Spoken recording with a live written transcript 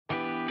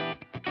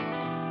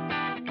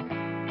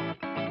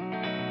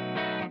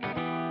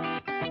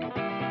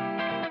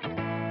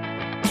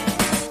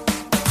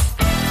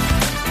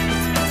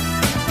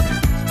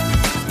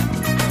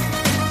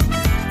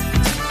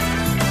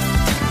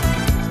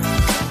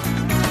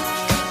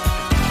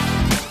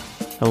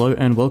Hello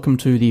and welcome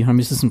to the Home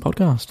Assistant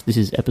Podcast. This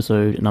is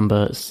episode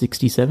number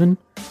 67.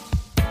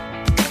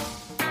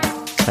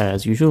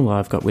 As usual,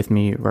 I've got with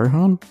me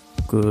Rohan.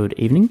 Good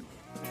evening.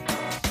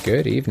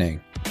 Good evening.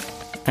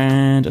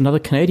 And another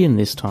Canadian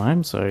this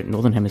time, so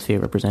Northern Hemisphere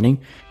representing.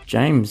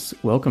 James,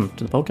 welcome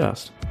to the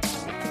podcast.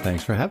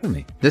 Thanks for having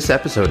me. This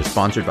episode is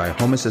sponsored by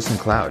Home Assistant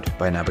Cloud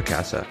by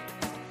Nabokasa.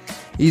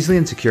 Easily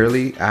and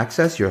securely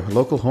access your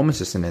local Home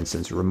Assistant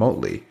instance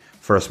remotely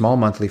for a small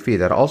monthly fee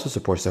that also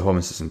supports the Home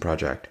Assistant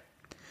project.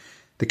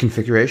 The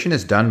configuration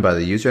is done by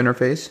the user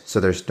interface,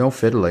 so there's no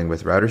fiddling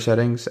with router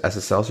settings,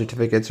 SSL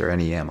certificates, or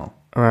any YAML.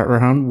 All right,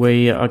 Rohan,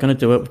 we are going to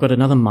do it. We've got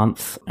another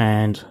month,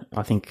 and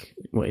I think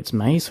it's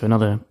May, so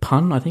another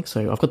pun, I think.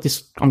 So I've got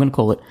this, I'm going to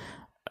call it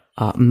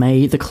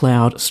May the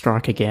Cloud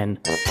Strike Again.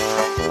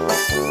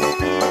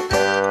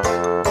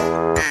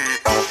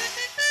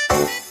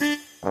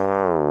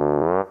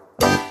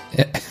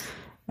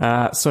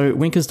 So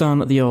Wink has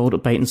done the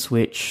old bait and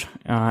switch.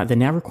 They're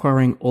now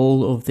requiring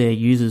all of their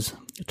users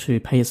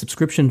to pay a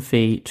subscription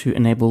fee to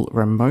enable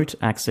remote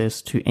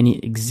access to any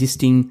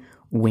existing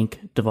Wink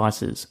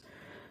devices.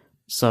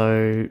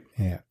 So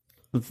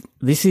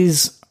this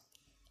is,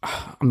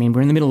 I mean,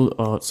 we're in the middle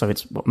of, so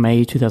it's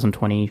May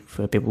 2020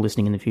 for people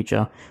listening in the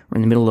future. We're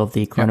in the middle of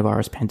the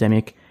coronavirus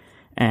pandemic,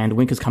 and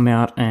Wink has come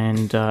out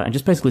and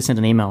just basically sent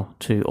an email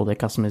to all their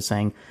customers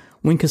saying,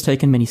 Wink has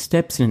taken many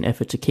steps in an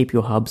effort to keep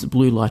your hub's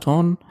blue light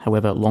on.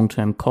 However,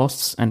 long-term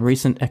costs and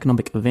recent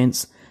economic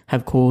events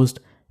have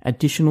caused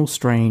additional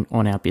strain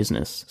on our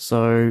business.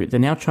 So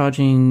they're now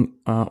charging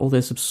all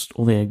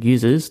their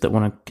users that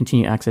want to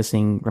continue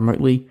accessing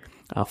remotely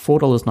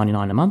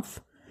 $4.99 a month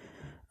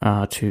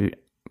to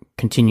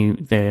continue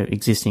their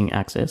existing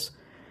access,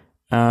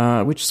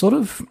 which sort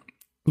of,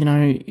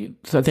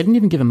 so they didn't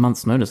even give a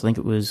month's notice. I think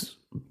it was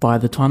by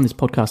the time this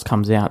podcast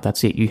comes out,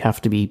 that's it. You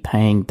have to be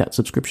paying that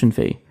subscription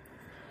fee.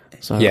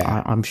 So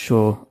yeah. I'm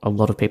sure a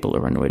lot of people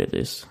are annoyed at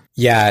this.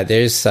 Yeah,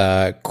 there's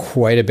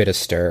quite a bit of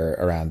stir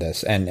around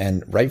this,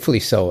 and rightfully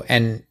so.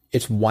 And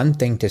it's one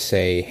thing to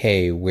say,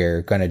 hey,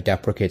 we're going to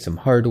deprecate some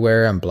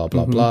hardware and blah,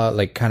 blah, blah,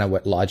 like kind of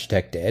what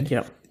Logitech did.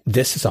 Yep.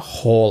 This is a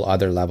whole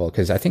other level,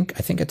 because I think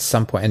at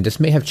some point, and this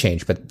may have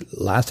changed, but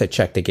last I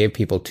checked, they gave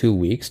people 2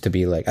 weeks to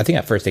be like, I think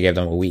at first they gave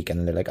them a week, and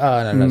then they're like,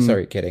 oh, no,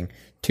 sorry, kidding,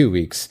 2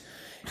 weeks.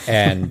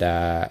 And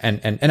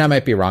and I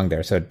might be wrong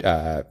there,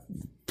 so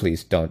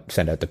please don't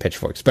send out the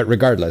pitchforks. But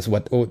regardless,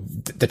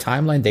 the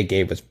timeline they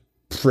gave was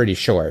pretty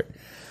short,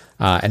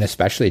 and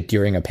especially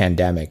during a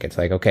pandemic, it's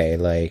like, okay,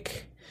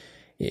 like,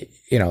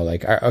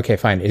 okay,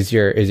 fine. Is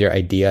your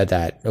idea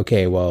that,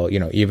 okay, well,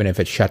 even if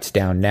it shuts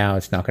down now,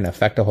 it's not going to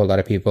affect a whole lot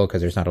of people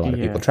because there's not a lot of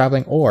people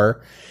traveling?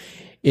 Or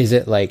is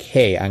it like,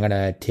 hey, I'm going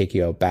to take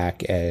you out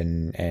back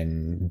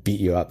and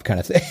beat you up kind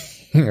of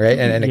thing, right?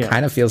 And it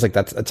kind of feels like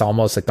it's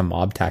almost like the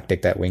mob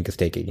tactic that Wink is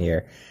taking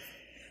here.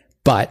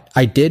 But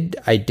I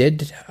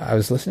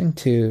was listening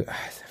to,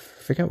 I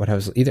forget what I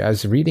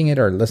was reading it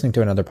or listening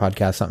to another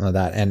podcast, something like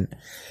that. And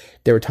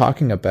they were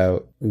talking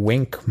about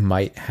Wink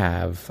might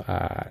have,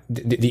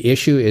 the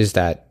issue is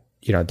that,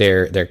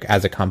 they're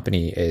as a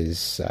company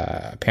is,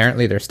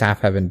 apparently their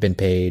staff haven't been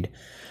paid,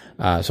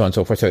 so on and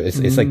so forth. So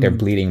it's like they're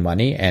bleeding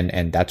money,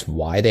 and that's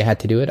why they had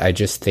to do it. I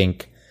just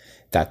think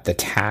that the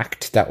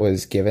tact that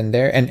was given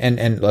there,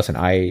 and listen,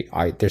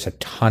 I there's a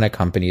ton of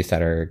companies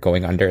that are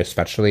going under,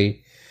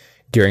 especially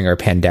during our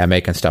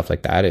pandemic and stuff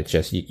like that. It's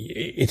just,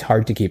 it's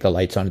hard to keep the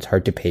lights on. It's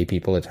hard to pay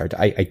people. It's hard to,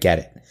 I get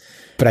it.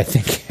 But I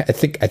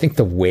think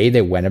the way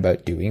they went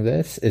about doing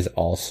this is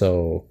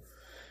also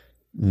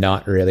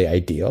not really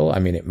ideal. I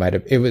mean, it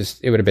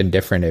would have been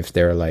different if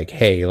they're like,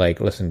 hey, like,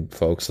 listen,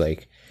 folks,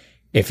 like,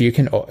 if you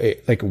can,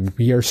 like,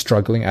 we are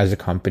struggling as a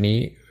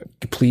company,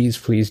 please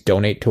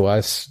donate to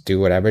us, do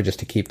whatever just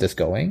to keep this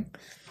going.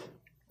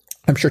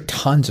 I'm sure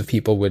tons of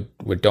people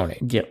would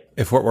donate. Yep.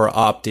 If it were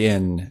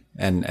opt-in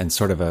and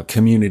sort of a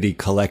community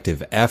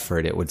collective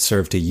effort, it would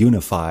serve to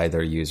unify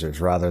their users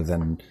rather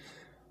than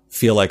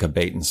feel like a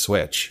bait and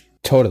switch.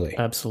 Totally.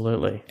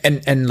 Absolutely.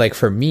 And like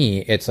for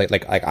me, it's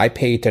like I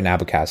pay to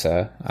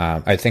Nabokasa.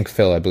 I think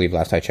Phil, I believe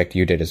last I checked,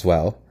 you did as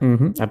well.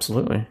 Mm-hmm.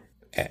 Absolutely.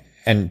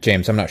 And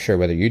James, I'm not sure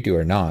whether you do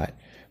or not.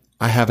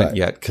 I haven't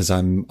yet, because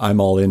I'm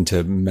all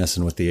into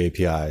messing with the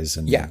APIs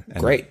and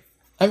great.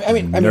 I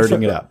mean,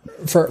 nerding it up.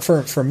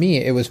 For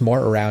me, it was more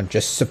around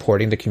just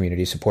supporting the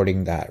community,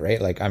 supporting that,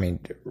 right? Like, I mean,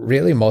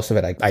 really most of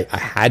it, I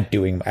had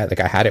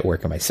it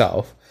working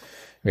myself,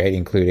 right?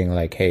 Including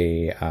like,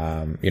 hey,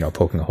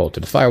 poking a hole to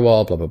the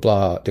firewall, blah, blah,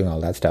 blah, doing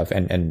all that stuff.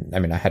 And I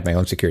mean, I had my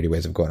own security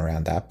ways of going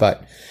around that,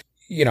 but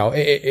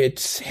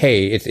it's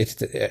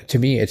to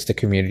me, it's the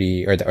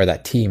community or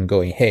that team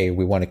going, hey,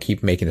 we want to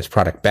keep making this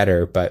product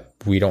better, but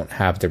we don't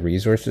have the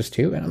resources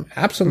to. And I'm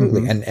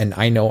absolutely, and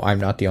I know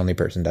I'm not the only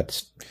person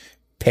that's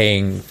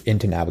paying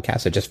into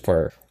Nabokasa just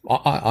for,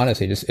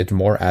 honestly, just it's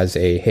more as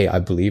a, hey, I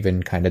believe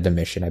in kind of the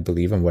mission, I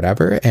believe in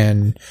whatever,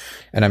 and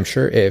I'm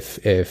sure if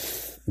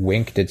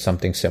Wink did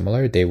something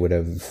similar, they would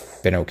have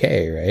been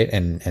okay, right?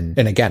 And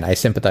again, I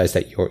sympathize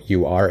that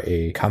you are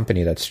a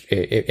company that's,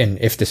 and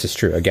if this is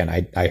true, again,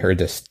 I heard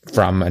this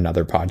from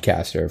another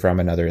podcast or from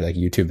another like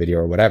YouTube video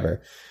or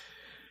whatever.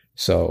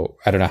 So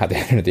I don't know how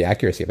the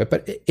accuracy of it,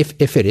 but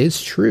if it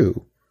is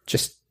true,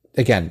 just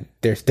again,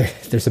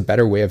 there's a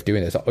better way of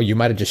doing this. Oh, you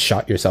might have just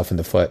shot yourself in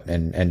the foot,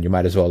 and you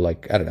might as well,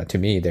 like, I don't know. To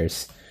me,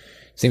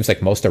 seems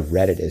like most of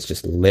Reddit is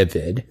just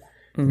livid,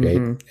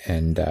 right?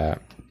 And I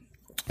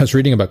was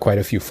reading about quite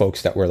a few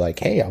folks that were like,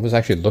 "Hey, I was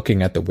actually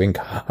looking at the Wink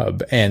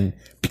Hub, and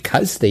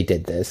because they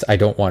did this, I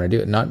don't want to do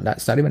it."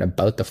 It's not even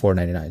about the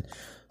 $4.99.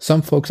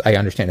 Some folks I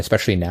understand,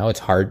 especially now, it's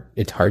hard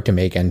to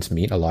make ends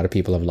meet. A lot of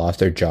people have lost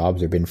their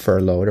jobs or been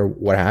furloughed or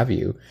what have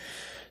you.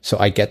 So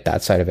I get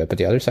that side of it. But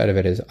the other side of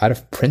it is, out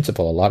of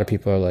principle, a lot of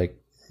people are like,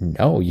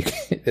 no, you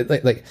can't.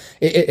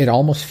 It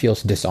almost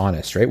feels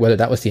dishonest, right? Whether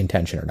that was the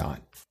intention or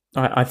not.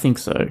 I think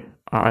so.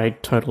 I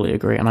totally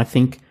agree. And I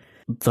think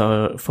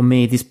for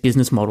me, this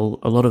business model,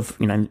 a lot of,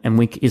 and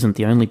Wink isn't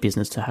the only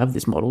business to have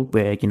this model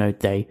where,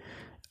 they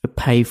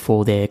pay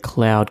for their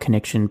cloud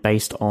connection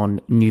based on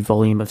new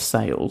volume of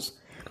sales.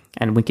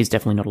 And Wink is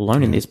definitely not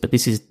alone in this, but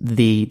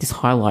this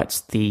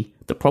highlights the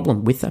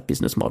problem with that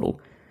business model.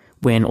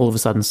 When all of a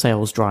sudden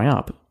sales dry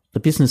up, the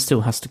business still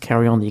has to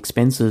carry on the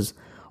expenses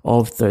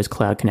of those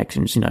cloud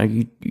connections.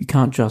 You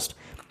can't just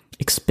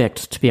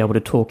expect to be able to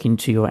talk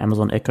into your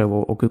Amazon Echo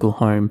or Google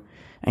Home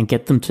and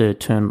get them to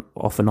turn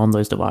off and on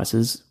those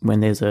devices when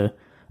there's a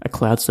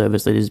cloud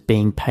service that is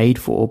being paid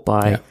for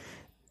by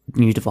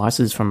new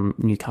devices from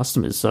new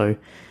customers. So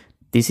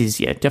this is,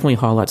 definitely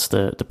highlights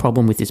the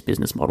problem with this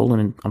business model,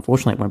 and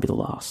unfortunately it won't be the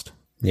last.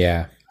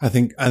 Yeah. I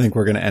think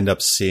we're going to end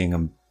up seeing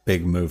a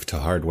big move to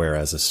hardware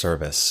as a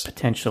service.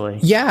 Potentially.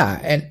 Yeah.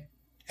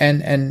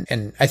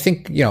 And I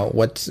think,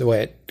 what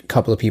a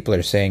couple of people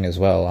are saying as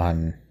well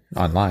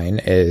online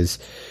is,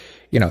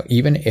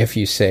 even if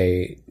you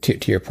say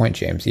to your point,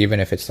 James, even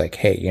if it's like,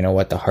 hey, you know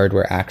what, the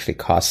hardware actually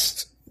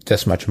costs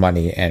this much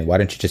money, and why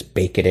don't you just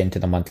bake it into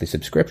the monthly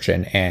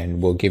subscription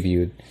and we'll give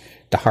you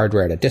the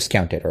hardware at a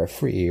discounted or a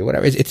free or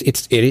whatever. It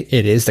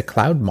is the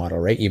cloud model,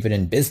 right? Even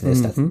in business,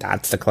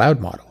 that's the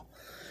cloud model.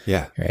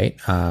 Yeah. Right.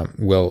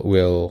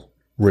 We'll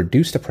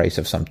reduce the price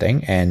of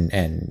something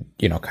and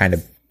kind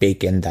of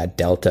bake in that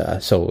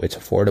delta so it's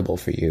affordable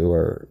for you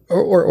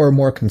or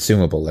more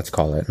consumable, let's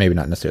call it. Maybe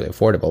not necessarily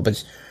affordable,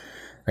 but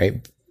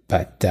right.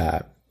 But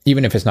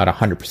even if it's not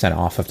 100%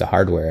 off of the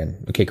hardware,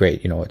 and okay,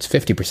 great, it's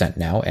 50%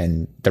 now,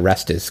 and the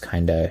rest is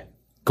kind of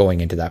going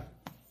into that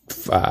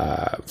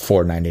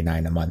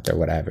 $4.99 a month or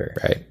whatever,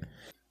 right?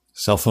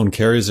 Cell phone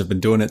carriers have been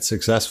doing it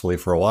successfully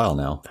for a while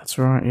now. That's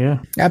right,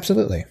 yeah.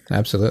 Absolutely.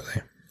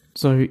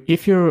 So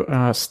if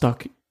you're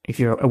stuck, if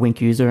you're a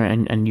Wink user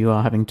and you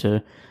are having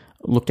to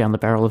look down the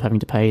barrel of having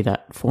to pay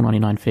that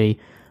 $4.99 fee,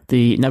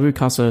 the Nabu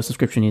Casa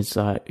subscription is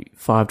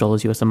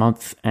 $5 US a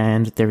month,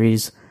 and there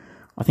is,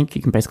 I think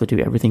you can basically do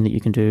everything that you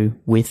can do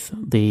with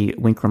the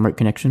Wink remote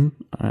connection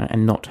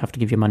and not have to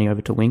give your money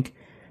over to Wink.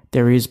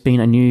 There has been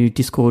a new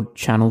Discord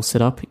channel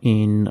set up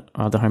in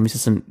the Home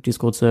Assistant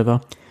Discord server,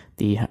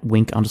 the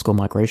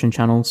Wink_migration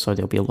channel. So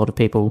there'll be a lot of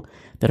people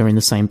that are in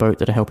the same boat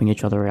that are helping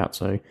each other out.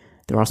 So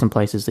there are some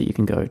places that you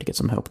can go to get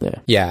some help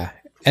there. Yeah.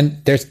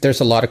 And there's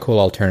a lot of cool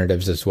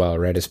alternatives as well,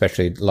 right?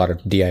 Especially a lot of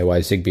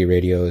DIY Zigbee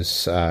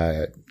radios,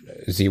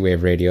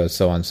 Z-Wave radios,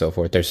 so on and so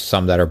forth. There's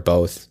some that are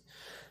both.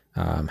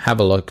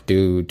 Have a look,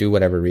 do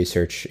whatever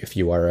research if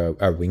you are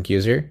a Wink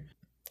user.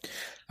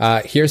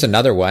 Here's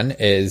another one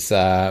is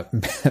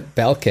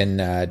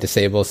Belkin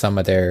disable some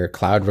of their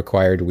cloud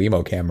required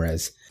Wemo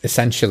cameras.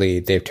 Essentially,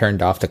 they've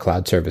turned off the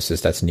cloud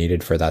services that's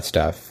needed for that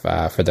stuff,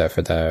 for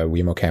the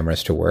Wemo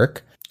cameras to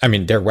work. I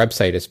mean, their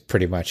website is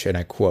pretty much, and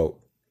I quote,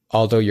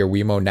 "Although your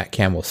Wemo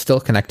netcam will still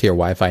connect to your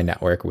Wi-Fi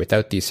network,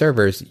 without these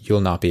servers,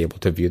 you'll not be able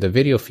to view the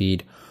video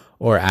feed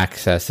or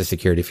access the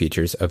security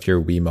features of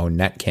your Wemo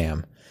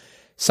netcam,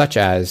 such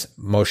as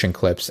motion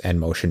clips and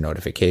motion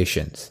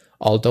notifications.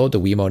 Although the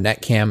Wemo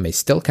netcam may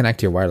still connect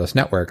to your wireless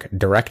network,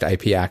 direct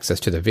IP access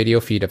to the video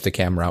feed of the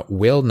camera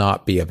will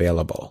not be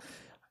available.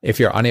 If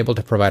you're unable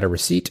to provide a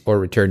receipt or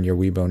return your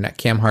Wemo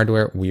netcam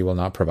hardware, we will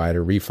not provide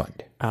a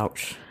refund."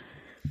 Ouch.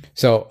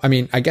 So, I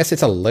mean, I guess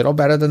it's a little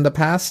better than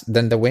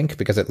the Wink,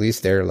 because at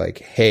least they're like,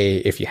 hey,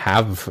 if you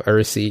have a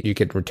receipt, you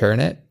could return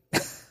it.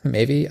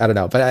 Maybe, I don't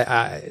know, but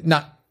I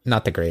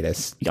not the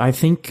greatest. I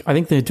think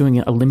they're doing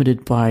it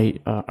limited by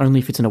only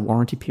if it's in a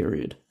warranty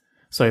period.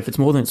 So if it's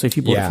if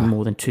you bought it from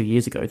more than 2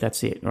 years ago,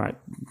 that's it, right?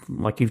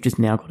 Like you've just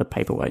now got a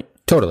paperweight.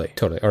 Totally.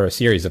 Or a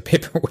series of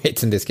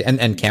paperweights in this case.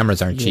 And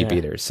cameras aren't cheap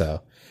either.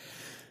 So,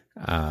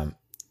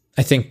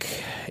 I think,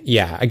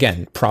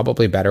 again,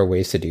 probably better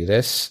ways to do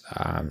this.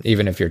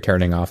 Even if you're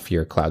turning off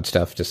your cloud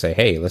stuff, to say,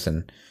 hey,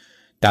 listen,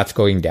 that's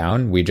going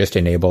down. We just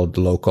enabled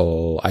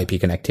local IP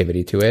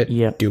connectivity to it.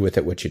 Yep. Do with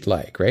it what you'd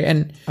like, right?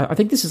 And I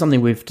think this is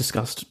something we've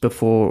discussed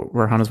before,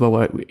 Rohan, as well,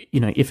 where,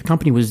 if a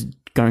company was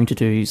going to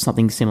do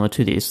something similar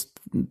to this,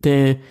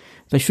 they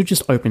should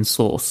just open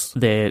source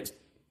their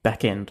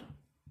back end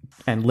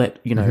and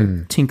let,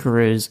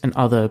 tinkerers and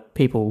other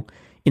people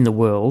in the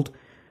world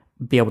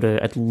be able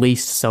to at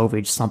least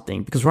salvage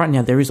something, because right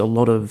now there is a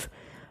lot of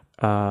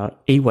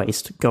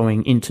e-waste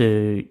going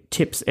into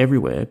tips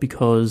everywhere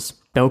because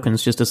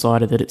Belkin's just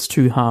decided that it's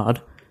too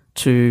hard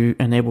to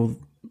enable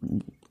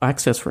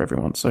access for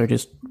everyone. So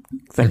just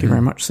thank you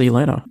very much. See you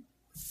later.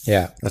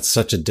 Yeah. That's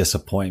such a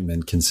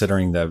disappointment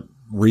considering the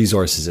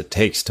resources it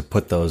takes to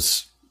put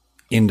those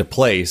into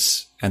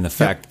place and the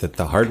fact that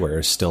the hardware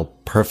is still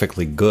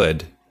perfectly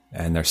good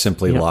and they're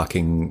simply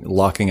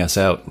locking us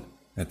out.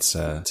 It's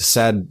a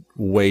sad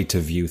way to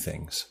view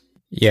things.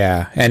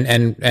 Yeah.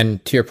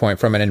 And to your point,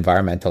 from an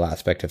environmental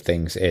aspect of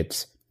things,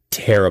 it's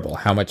terrible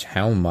how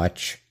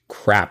much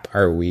crap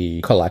are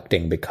we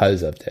collecting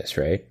because of this,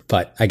 right?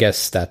 But I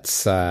guess that's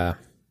so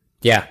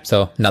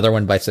another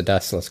one bites the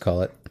dust, let's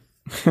call it.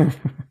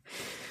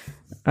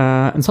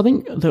 And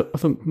something that I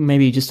think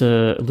maybe just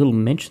a little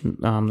mention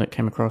that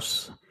came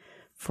across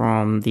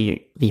from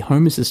the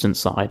Home Assistant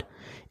side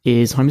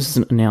is Home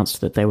Assistant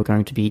announced that they were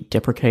going to be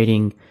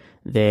deprecating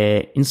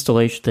their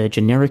installation, their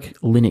generic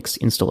Linux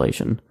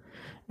installation,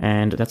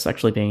 and that's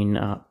actually been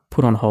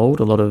put on hold.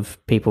 A lot of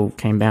people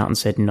came out and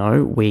said,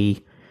 no,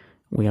 we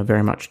are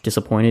very much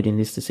disappointed in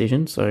this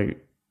decision. So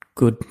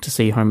good to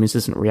see Home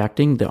Assistant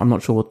reacting. I'm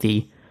not sure what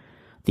the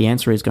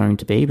answer is going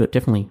to be, but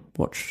definitely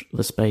watch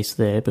the space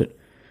there. But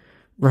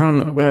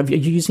Rohan, are you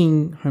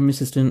using Home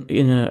Assistant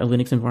in a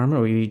Linux environment,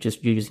 or are you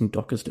just using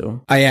Docker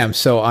still? I am.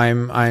 So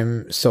I'm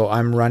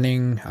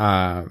running.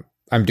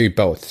 I'm doing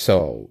both.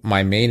 So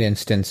my main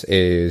instance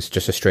is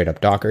just a straight up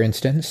Docker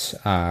instance,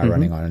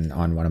 running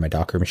on one of my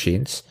Docker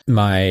machines.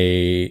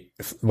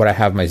 What I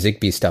have my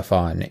Zigbee stuff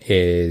on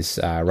is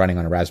running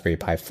on a Raspberry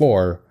Pi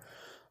 4,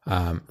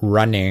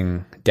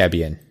 running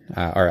Debian,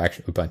 or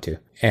actually Ubuntu,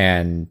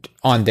 and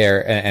on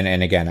there.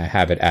 And again, I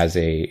have it as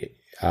a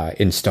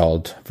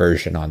installed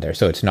version on there.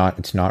 So it's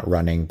not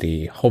running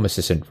the Home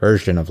Assistant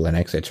version of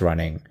Linux. It's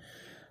running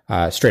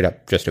straight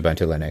up just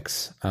Ubuntu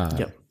Linux.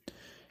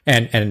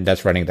 And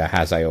that's running the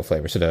Has.io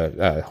flavor, so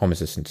the Home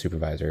Assistant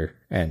supervisor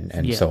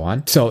and so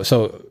on.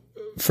 So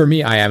for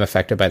me, I am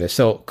affected by this.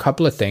 So a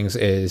couple of things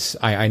is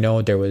I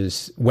know there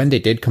was, when they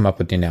did come up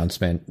with the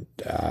announcement,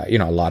 a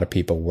lot of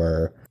people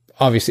were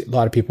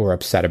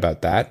upset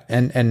about that,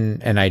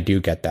 and I do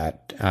get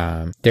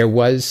that. There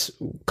was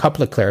a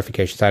couple of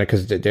clarifications on it,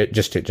 because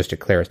just to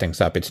clear things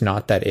up, it's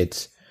not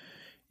that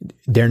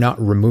they're not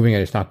removing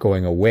it, it's not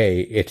going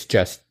away, it's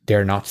just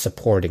they're not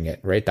supporting it,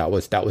 right? That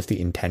was the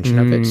intention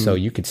of it. So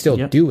you could still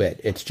do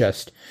it. It's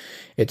just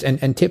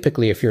and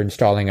typically if you're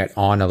installing it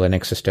on a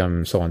Linux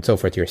system, so on and so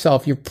forth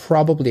yourself, you're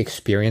probably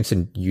experienced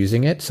in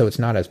using it, so it's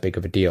not as big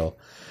of a deal.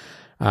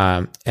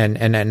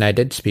 And I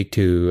did speak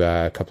to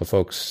a couple of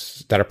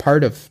folks that are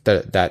part of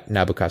that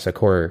Nabucasa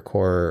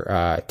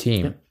core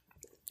team,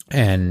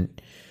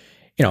 and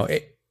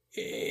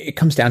it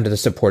comes down to the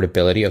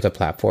supportability of the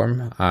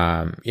platform.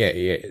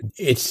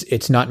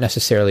 It's not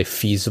necessarily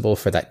feasible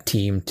for that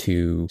team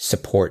to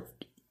support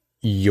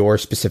your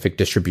specific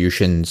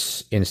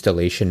distribution's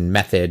installation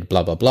method,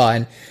 blah blah blah.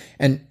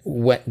 And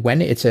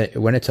when it's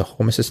a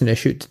Home Assistant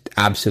issue,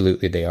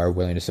 absolutely they are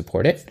willing to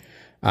support it.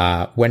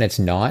 When it's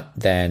not,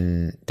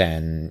 then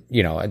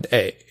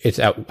it's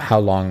how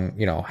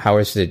long, how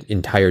is the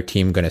entire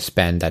team going to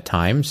spend at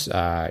times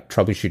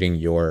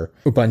troubleshooting your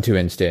Ubuntu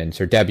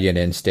instance or Debian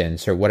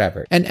instance or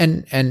whatever.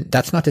 And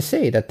that's not to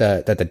say that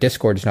the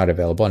Discord is not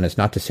available, and it's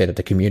not to say that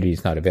the community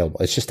is not available.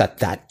 It's just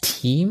that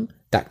team,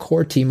 that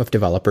core team of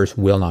developers,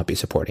 will not be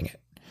supporting it,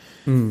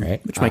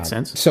 right? Which makes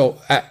sense.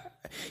 So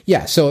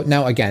so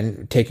now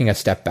again, taking a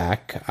step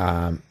back,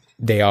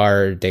 they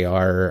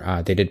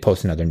did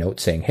post another note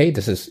saying, hey,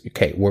 this is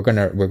okay. We're going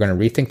to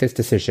rethink this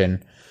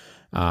decision.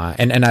 I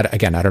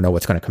don't know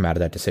what's going to come out of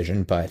that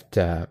decision, but,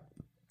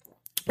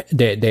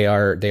 they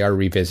are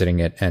revisiting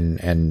it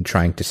and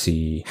trying to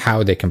see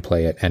how they can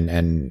play it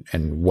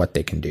and what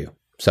they can do.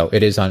 So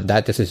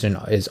that decision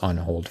is on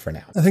hold for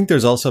now. I think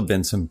there's also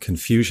been some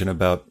confusion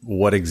about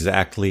what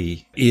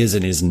exactly is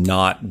and is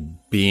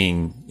not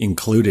being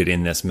included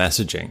in this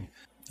messaging.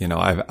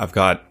 I've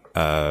got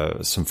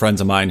some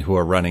friends of mine who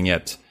are running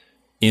it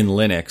in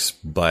Linux,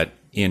 but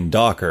in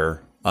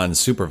Docker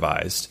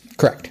unsupervised.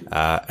 Correct.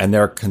 And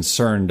they're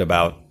concerned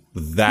about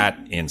that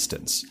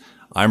instance.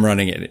 I'm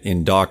running it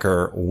in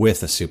Docker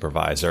with a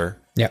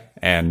supervisor. Yeah.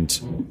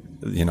 And,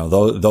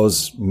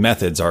 those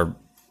methods are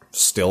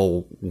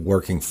still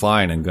working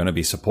fine and going to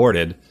be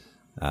supported.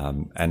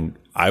 And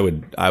I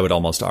would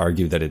almost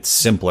argue that it's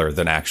simpler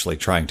than actually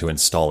trying to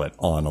install it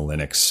on a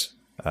Linux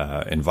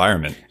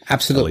environment.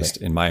 Absolutely. At least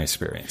in my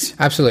experience.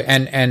 Absolutely.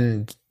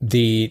 And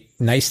the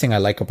nice thing I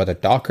like about the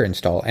Docker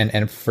install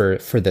and for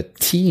the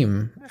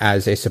team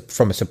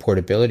from a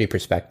supportability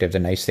perspective, the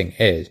nice thing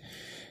is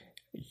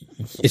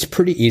it's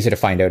pretty easy to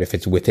find out if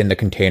it's within the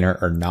container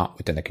or not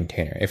within the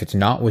container. If it's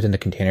not within the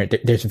container,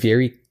 there's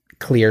very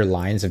clear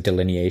lines of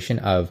delineation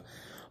of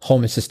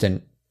Home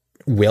Assistant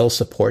will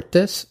support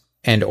this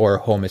or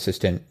Home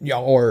Assistant,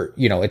 or,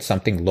 it's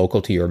something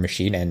local to your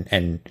machine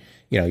and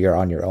you're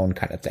on your own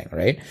kind of thing,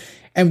 right?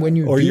 And when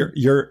you're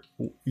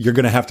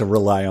going to have to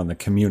rely on the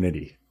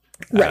community.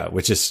 Right.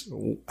 which is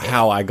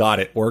how I got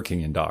it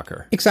working in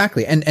Docker.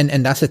 Exactly.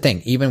 And that's the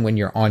thing. Even when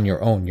you're on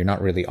your own, you're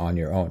not really on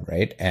your own,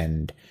 right?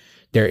 And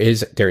there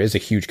is a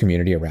huge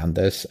community around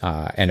this,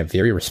 and a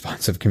very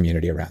responsive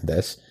community around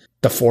this.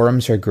 The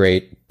forums are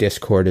great.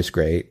 Discord is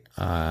great.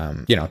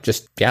 Again,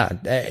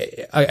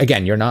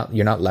 you're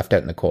not left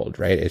out in the cold,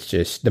 right? It's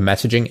just the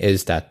messaging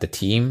is that the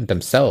team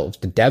themselves,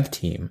 the dev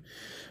team,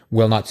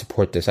 will not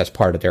support this as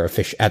part of their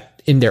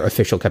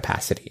official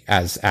capacity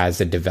as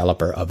a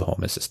developer of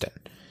Home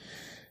Assistant.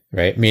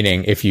 Right?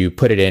 Meaning if you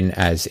put it in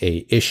as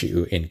a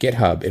issue in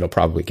GitHub, it'll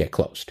probably get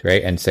closed,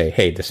 right? And say,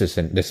 hey, this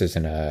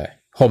isn't a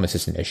Home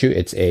Assistant issue.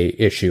 It's a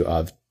issue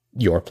of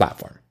your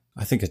platform.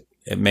 I think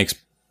it makes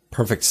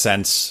perfect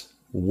sense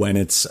when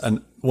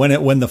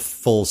when the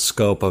full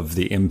scope of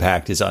the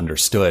impact is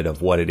understood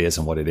of what it is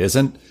and what it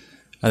isn't.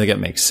 I think it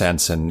makes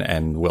sense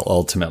and will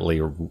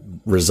ultimately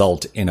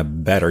result in a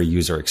better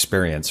user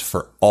experience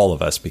for all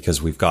of us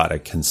because we've got a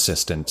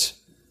consistent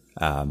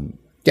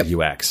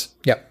UX.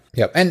 Yep.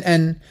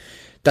 And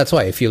that's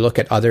why if you look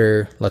at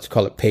other, let's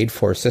call it paid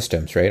for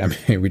systems, right? I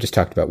mean, we just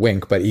talked about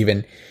Wink, but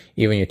even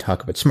you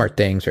talk about Smart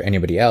Things or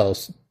anybody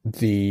else,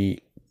 the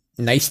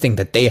nice thing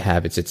that they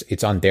have is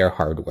it's on their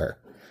hardware.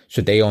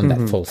 So they own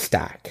that full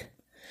stack.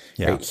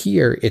 Yeah. Right?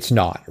 Here, it's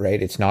not,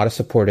 right? It's not a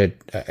supported,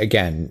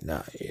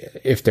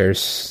 if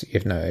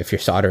your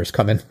solder is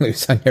coming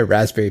loose on your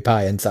Raspberry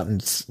Pi and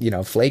something's,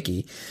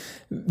 flaky,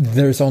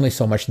 there's only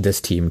so much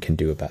this team can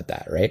do about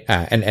that, right?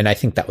 And I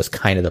think that was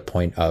kind of the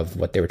point of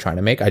what they were trying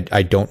to make.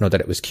 I don't know that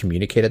it was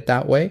communicated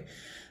that way,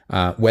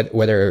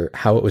 whether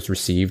how it was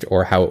received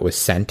or how it was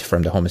sent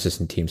from the Home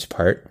Assistant team's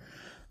part.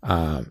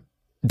 Again,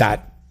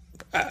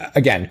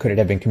 could it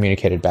have been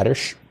communicated better?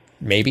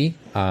 Maybe.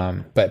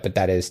 But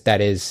that is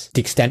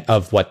the extent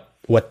of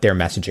what their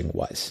messaging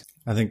was.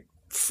 I think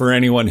for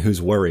anyone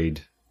who's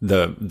worried,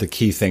 the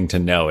key thing to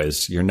know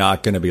is you're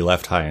not going to be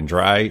left high and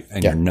dry,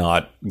 and you're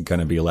not going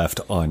to be left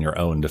on your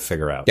own to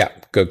figure out. Yeah,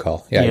 good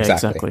call. Yeah,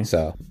 exactly.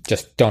 So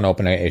just don't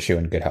open an issue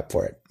in GitHub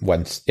for it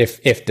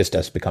if this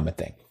does become a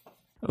thing.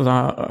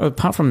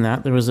 Apart from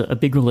that, there was a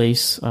big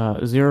release,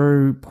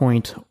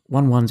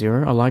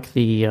 0.110. I like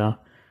the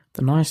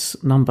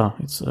nice number.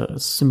 It's a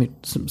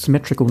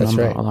symmetrical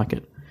number. Right. I like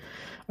it.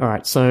 All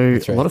right, so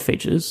a lot of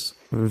features,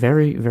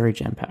 very, very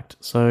jam-packed.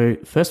 So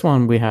first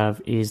one we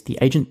have is the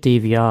Agent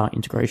DVR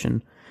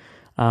integration,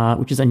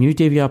 which is a new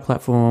DVR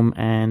platform,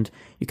 and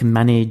you can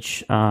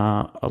manage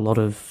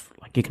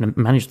you can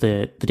manage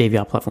the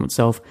DVR platform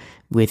itself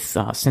with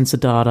sensor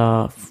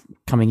data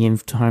coming in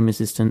to Home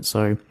Assistant.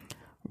 So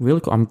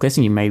really cool. I'm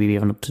guessing you may be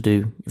able to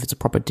do, if it's a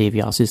proper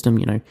DVR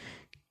system,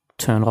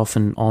 turn off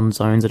and on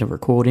zones that are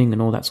recording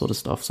and all that sort of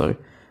stuff. So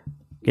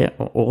yeah,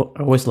 I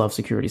always love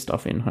security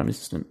stuff in Home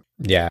Assistant.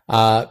 Yeah.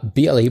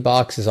 BLE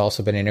Box has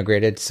also been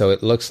integrated. So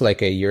it looks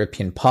like a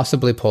European,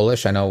 possibly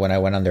Polish. I know when I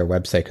went on their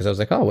website, because I was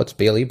like, oh, what's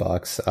BLE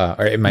Box?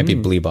 Or it might be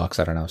BLE Box.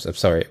 I don't know. So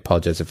sorry.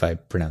 Apologize if I'm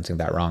pronouncing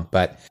that wrong.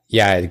 But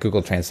yeah,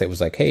 Google Translate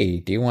was like,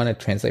 hey, do you want to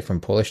translate from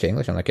Polish to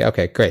English? I'm like, yeah,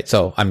 okay, great.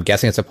 So I'm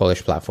guessing it's a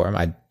Polish platform.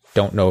 I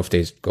don't know if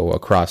they go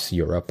across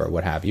Europe or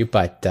what have you,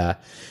 but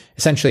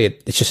essentially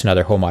it's just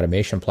another home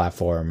automation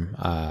platform.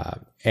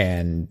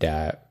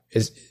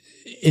 Is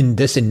in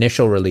this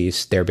initial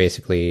release, they're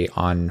basically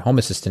on Home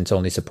Assistants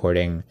only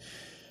supporting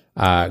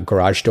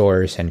garage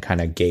doors and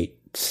kind of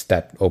gates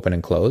that open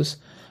and close,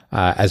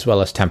 as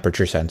well as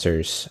temperature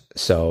sensors.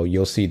 So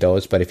you'll see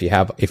those. But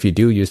if you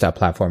do use that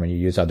platform and you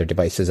use other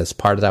devices as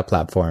part of that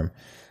platform,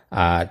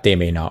 they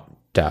may not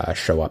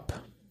show up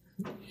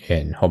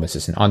in Home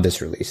Assistant on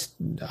this release.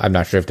 I'm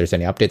not sure if there's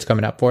any updates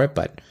coming up for it,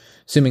 but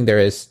assuming there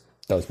is,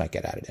 those might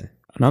get added in.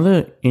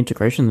 Another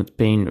integration that's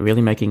been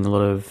really making a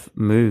lot of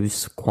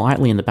moves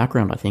quietly in the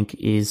background, I think,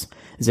 is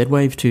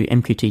Z-Wave to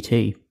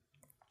MQTT.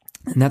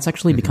 And that's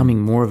actually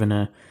becoming more of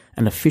an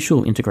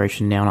official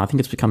integration now, and I think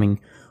it's becoming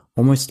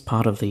almost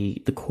part of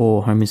the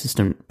core Home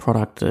Assistant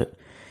product. That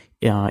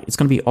it's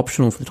going to be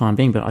optional for the time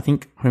being, but I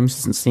think Home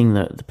Assistant's seeing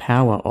the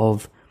power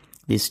of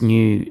this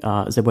new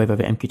Z-Wave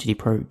over MQTT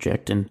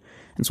project and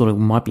sort of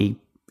might be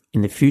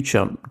in the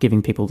future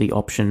giving people the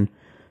option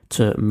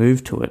to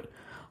move to it.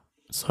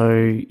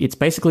 So it's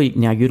basically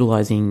now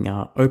utilizing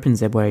Open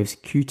Z-Wave's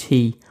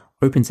Qt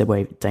Open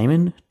Z-Wave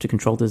daemon to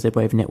control the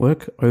Z-Wave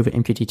network over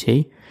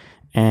MQTT.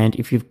 And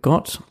if you've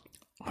got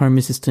Home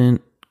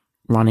Assistant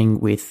running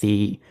with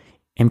the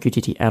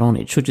MQTT add-on,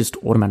 it should just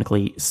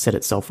automatically set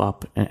itself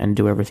up and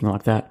do everything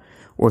like that.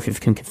 Or if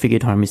you've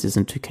configured Home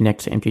Assistant to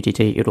connect to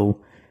MQTT,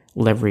 it'll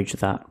leverage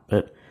that.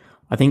 But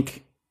I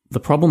think the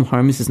problem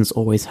Home Assistant's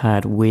always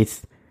had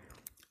with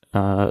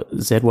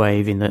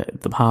Z-Wave in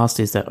the past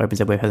is that Open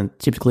Z-Wave hasn't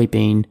typically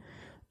been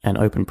an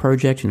open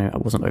project.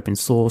 It wasn't open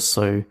source,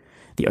 so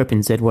the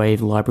Open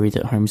Z-Wave library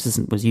that Home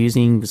Assistant was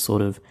using was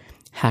sort of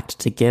hacked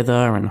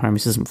together, and Home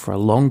Assistant for a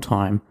long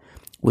time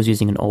was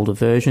using an older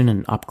version,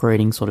 and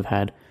upgrading sort of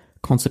had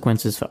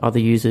consequences for other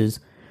users.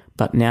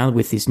 But now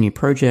with this new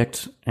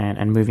project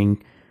and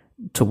moving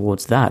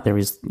towards that, there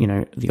is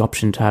the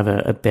option to have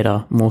a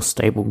better, more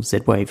stable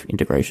Z-Wave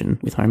integration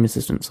with Home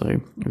Assistant.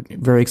 So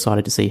very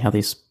excited to see how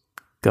this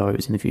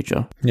goes in the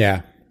future.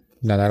 Yeah.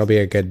 No, that'll be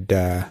a good,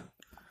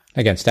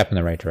 again, step in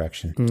the right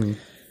direction.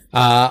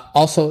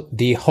 Also,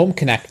 the Home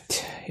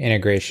Connect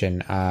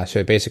integration. So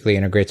it basically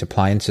integrates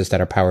appliances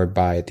that are powered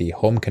by the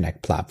Home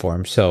Connect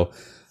platform. So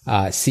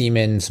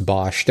Siemens,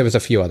 Bosch, there was a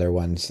few other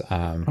ones.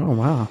 Oh,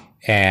 wow.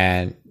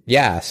 And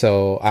yeah,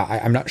 so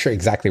I'm not sure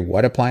exactly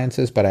what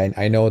appliances, but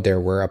I know there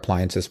were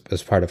appliances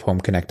as part of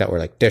Home Connect that were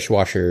like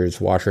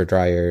dishwashers, washer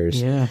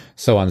dryers,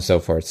 so on and so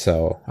forth.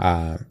 So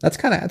that's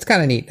kind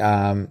of neat.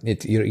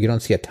 You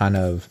don't see a ton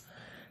of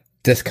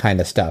this kind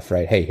of stuff,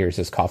 right? Hey, here's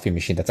this coffee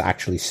machine that's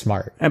actually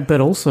smart.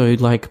 But also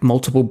like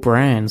multiple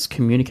brands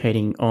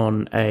communicating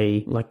on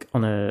a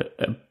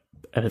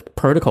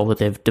protocol that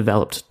they've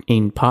developed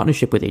in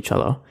partnership with each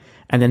other.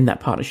 And then that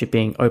partnership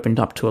being opened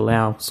up to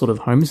allow sort of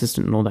Home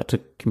Assistant and all that to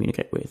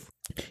communicate with.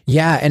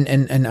 Yeah,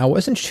 and I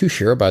wasn't too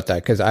sure about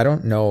that because I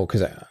don't know,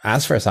 because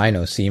as far as I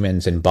know,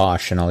 Siemens and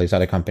Bosch and all these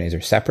other companies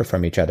are separate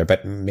from each other,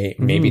 but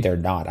maybe they're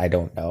not. I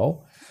don't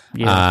know.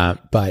 Yeah.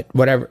 But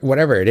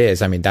whatever it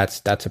is, I mean,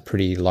 that's a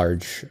pretty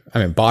large. I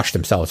mean, Bosch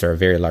themselves are a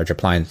very large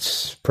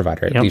appliance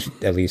provider,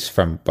 at least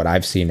from what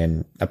I've seen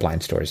in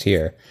appliance stores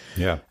here.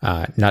 Yeah.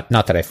 Not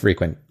that I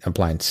frequent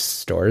appliance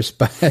stores,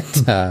 but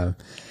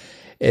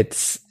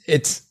it's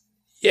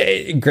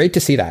great to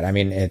see that. I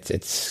mean,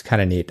 it's kind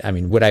of neat. I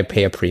mean, would I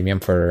pay a premium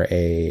for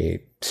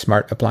a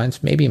smart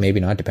appliance? Maybe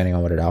not, depending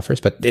on what it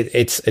offers. But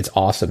it's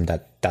awesome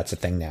that that's a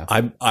thing now.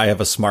 I have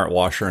a smart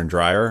washer and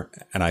dryer,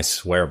 and I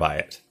swear by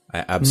it.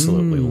 I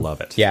absolutely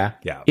love it. Yeah.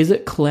 Is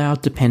it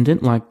cloud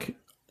dependent? Like,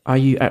 are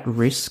you at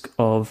risk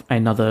of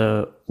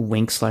another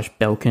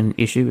Wink/Belkin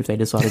issue if they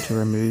decided to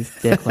remove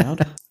their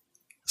cloud?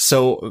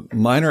 So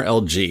mine are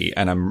LG,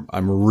 and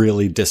I'm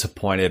really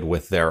disappointed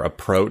with their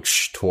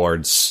approach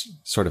towards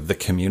sort of the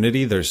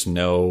community. There's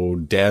no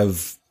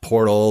dev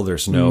portal.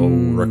 There's no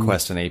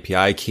request an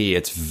API key.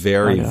 It's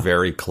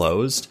very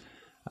closed.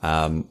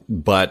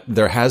 But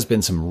there has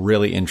been some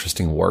really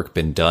interesting work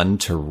been done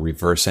to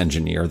reverse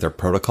engineer their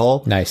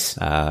protocol. Nice.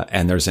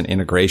 And there's an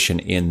integration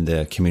in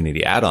the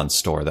community add-on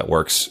store that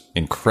works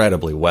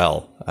incredibly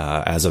well,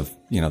 as of,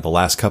 the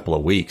last couple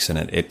of weeks, and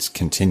it's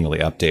continually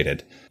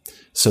updated.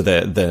 So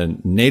the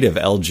native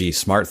LG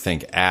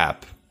SmartThink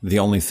app, the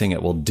only thing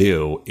it will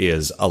do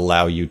is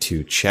allow you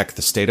to check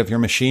the state of your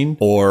machine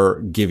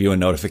or give you a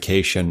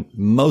notification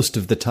most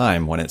of the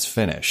time when it's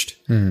finished.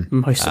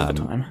 Most of the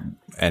time.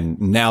 And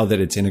now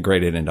that it's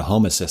integrated into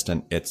Home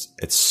Assistant,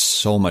 it's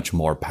so much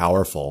more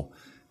powerful,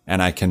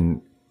 and I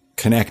can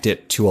connect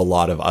it to a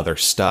lot of other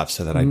stuff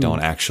so that I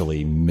don't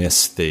actually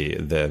miss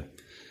the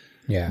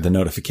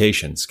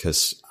notifications,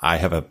 because I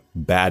have a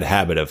bad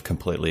habit of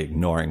completely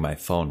ignoring my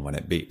phone when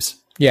it beeps.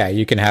 Yeah,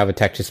 you can have a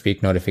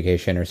text-to-speak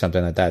notification or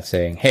something like that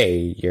saying,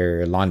 hey,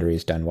 your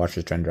laundry's done,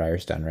 washer's done,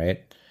 dryer's done,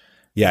 right?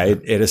 Yeah,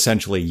 it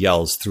essentially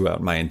yells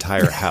throughout my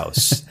entire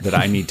house that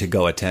I need to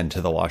go attend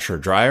to the washer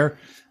dryer.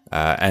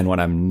 And when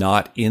I'm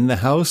not in the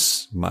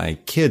house, my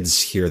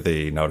kids hear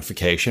the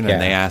notification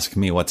and they ask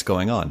me what's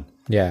going on.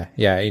 Yeah.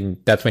 And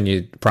that's when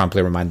you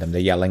promptly remind them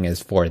the yelling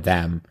is for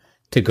them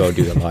to go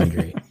do the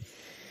laundry.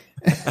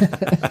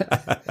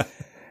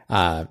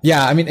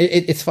 I mean,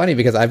 it's funny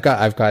because I've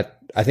got,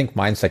 I think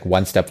mine's like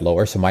one step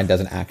lower. So mine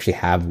doesn't actually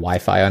have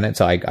Wi-Fi on it.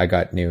 So I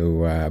got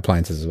new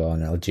appliances as well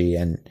in LG,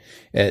 and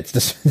it's the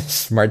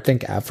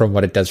SmartThink app. From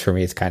what it does for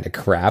me, it's kind of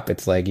crap.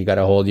 It's like, you got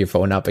to hold your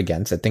phone up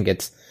against, I think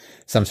it's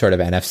some sort of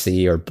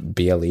NFC or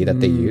BLE that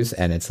they use.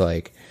 And it's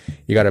like,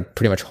 you got to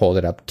pretty much hold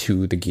it up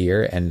to the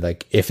gear. And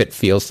like, if it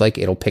feels like,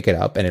 it'll pick it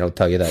up and it'll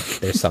tell you that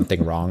there's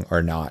something wrong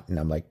or not. And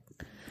I'm like,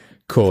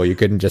 cool. You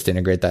couldn't just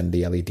integrate that in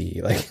the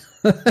LED.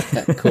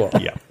 Like, cool.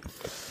 Yeah.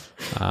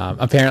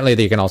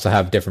 Apparently you can also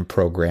have different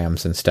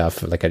programs and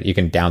stuff. Like you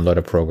can download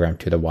a program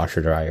to the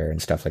washer dryer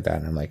and stuff like that.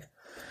 And I'm like,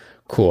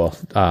 cool.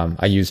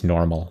 I use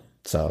normal.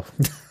 So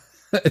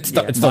it's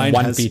the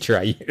one feature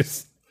I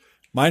use.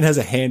 Mine has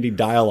a handy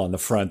dial on the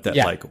front that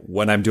like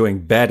when I'm doing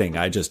bedding,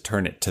 I just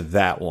turn it to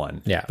that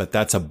one. Yeah. But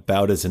that's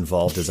about as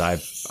involved as I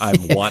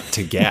want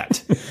to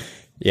get.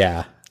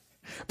 Yeah.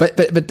 But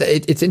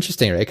it's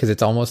interesting, right? Because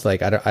it's almost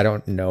like I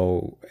don't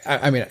know.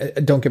 I mean,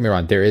 don't get me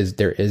wrong. There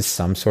is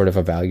some sort of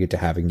a value to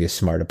having these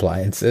smart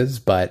appliances,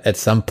 but at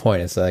some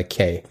point it's like,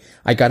 hey,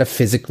 I got to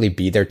physically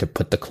be there to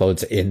put the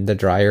clothes in the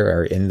dryer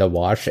or in the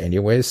wash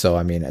anyway. So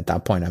I mean, at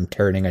that point, I'm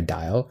turning a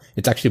dial.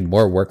 It's actually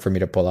more work for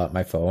me to pull out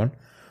my phone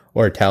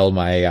or tell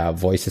my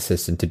voice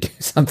assistant to do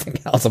something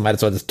else. I might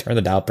as well just turn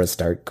the dial, press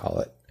start, call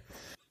it.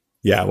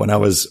 Yeah, when I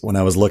was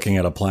looking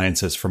at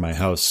appliances for my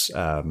house,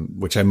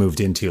 which I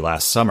moved into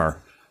last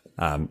summer.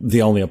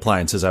 The only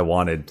appliances I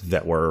wanted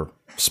that were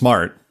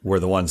smart were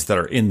the ones that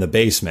are in the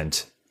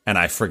basement and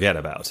I forget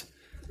about.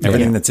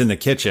 Everything that's in the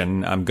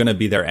kitchen, I'm going to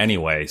be there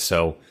anyway.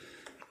 So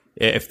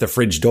if the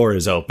fridge door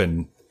is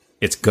open,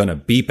 it's going to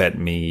beep at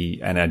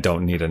me and I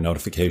don't need a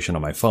notification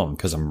on my phone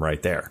because I'm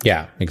right there.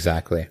 Yeah,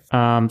 exactly.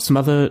 Some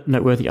other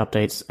noteworthy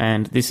updates.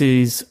 And this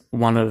is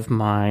one of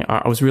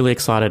I was really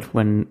excited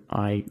when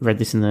I read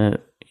this in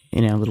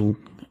our little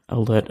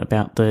alert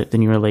about the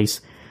new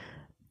release.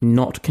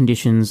 Not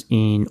conditions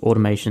in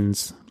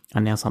automations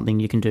are now something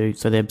you can do.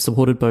 So they're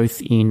supported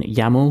both in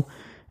YAML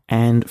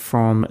and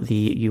from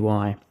the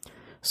UI.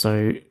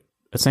 So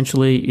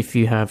essentially, if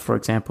you have, for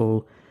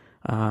example,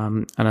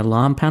 an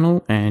alarm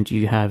panel and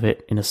you have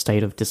it in a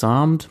state of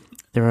disarmed,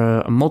 there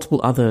are multiple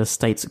other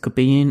states it could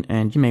be in,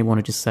 and you may want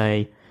to just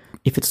say,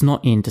 if it's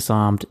not in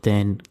disarmed,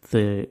 then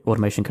the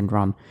automation can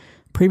run.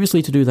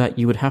 Previously, to do that,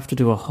 you would have to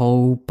do a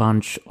whole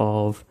bunch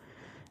of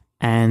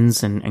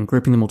ands and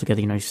grouping them all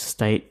together,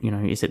 state,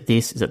 is it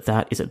this, is it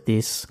that, is it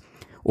this?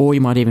 Or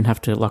you might even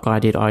have to, like I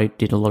did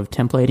a lot of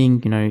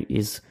templating,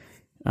 is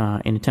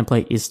in a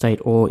template, is state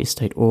or, is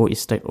state or, is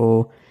state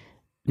or.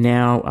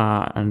 Now,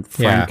 and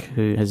Frank,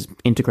 who has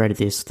integrated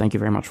this, thank you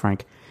very much,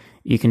 Frank,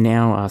 you can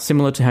now,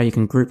 similar to how you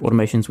can group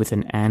automations with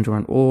an and or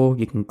an or,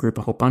 you can group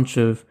a whole bunch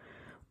of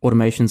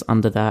automations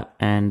under that,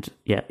 and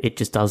it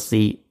just does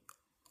the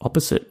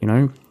opposite,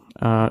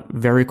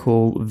 very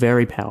cool,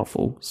 very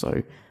powerful.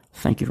 So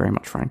thank you very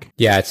much, Frank.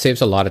 Yeah, it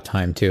saves a lot of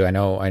time too. I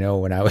know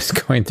when I was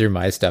going through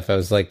my stuff, I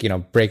was like,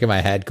 breaking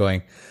my head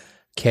going,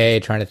 okay,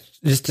 trying to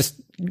just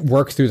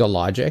work through the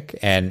logic.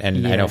 And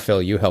I know,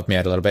 Phil, you helped me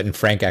out a little bit, and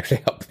Frank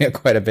actually helped me out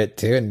quite a bit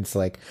too. And it's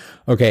like,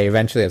 okay,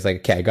 eventually I was like,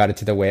 okay, I got it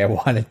to the way I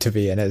want it to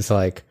be. And it's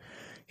like,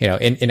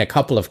 in a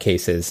couple of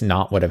cases,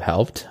 not would have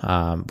helped,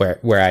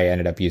 where I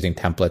ended up using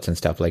templates and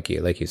stuff like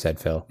you said,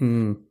 Phil.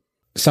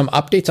 Some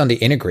updates on the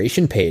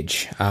integration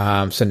page.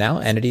 So now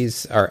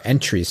entries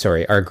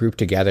are grouped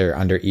together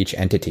under each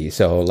entity.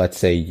 So let's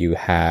say you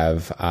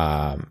have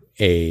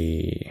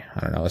a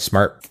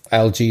smart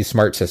LG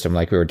smart system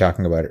like we were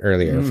talking about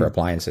earlier for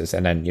appliances,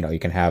 and then you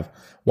can have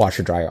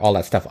washer, dryer, all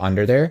that stuff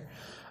under there.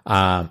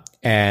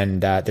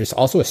 And there's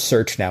also a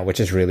search now,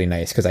 which is really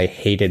nice because I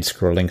hated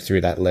scrolling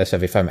through that list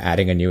of if I'm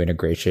adding a new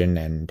integration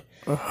and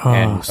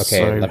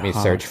let me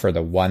search for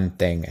the one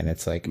thing, and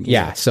it's like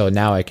so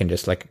now I can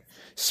just like.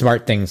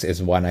 Smart Things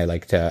is one I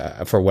like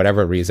to, for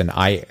whatever reason,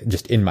 I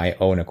just in my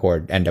own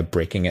accord end up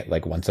breaking it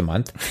like once a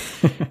month.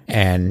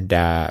 And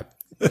the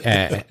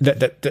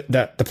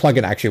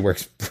plugin actually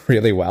works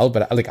really well,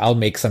 but like I'll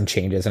make some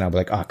changes and I'll be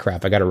like, oh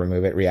crap, I got to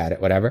remove it, re-add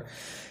it, whatever.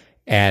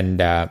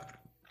 And that,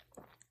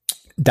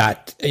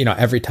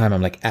 every time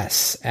I'm like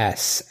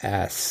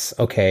S,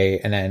 okay.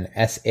 And then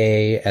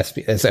SA,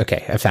 SP,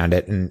 okay, I found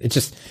it. And it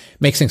just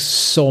makes things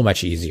so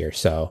much easier.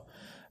 So,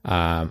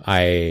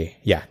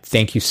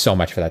 thank you so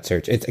much for that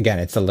search.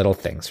 It's the little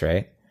things,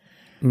 right?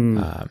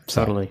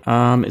 Totally.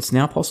 It's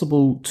now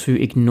possible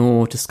to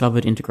ignore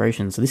discovered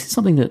integrations. So this is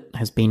something that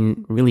has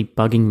been really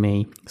bugging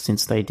me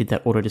since they did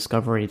that auto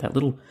discovery, that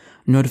little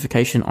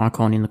notification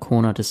icon in the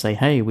corner to say,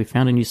 hey, we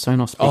found a new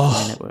Sonos speaker on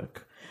your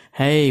network.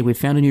 Hey, we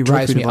found a new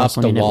Roku device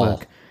on your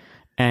network.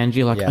 And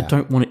you're like, I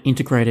don't want it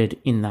integrated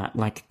in that.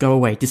 Like, go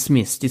away,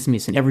 dismiss.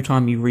 And every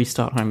time you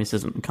restart Home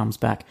Assistant and comes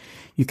back,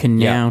 you can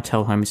now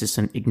tell Home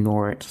Assistant,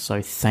 ignore it.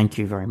 So thank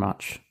you very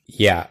much.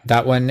 Yeah,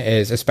 that one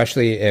is,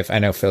 especially if, I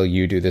know, Phil,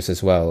 you do this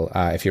as well,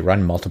 if you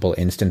run multiple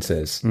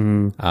instances.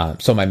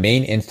 So my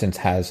main instance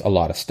has a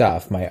lot of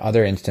stuff. My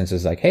other instance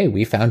is like, hey,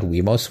 we found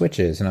Wemo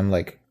switches. And I'm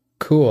like,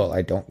 cool,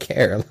 I don't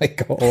care,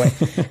 like go away.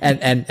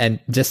 and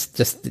just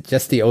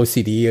the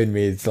OCD in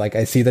me, it's like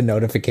I see the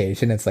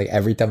notification, it's like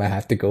every time I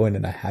have to go in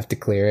and I have to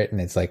clear it, and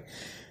it's like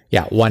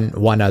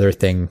one other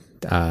thing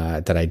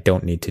that I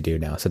don't need to do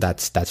now. So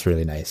that's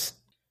really nice.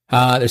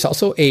 There's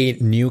also a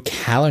new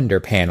calendar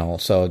panel.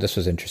 So this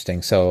was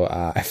interesting. So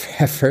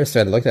at first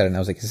I looked at it and I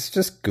was like, is this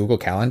just Google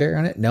Calendar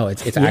on it? No,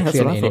 it's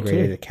actually an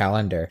integrated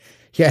calendar.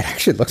 Yeah, it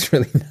actually looks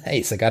really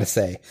nice, I gotta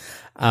say.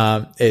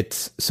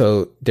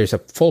 There's a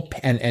full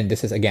and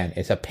this is, again,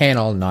 it's a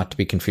panel, not to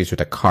be confused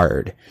with a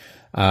card.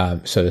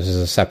 So this is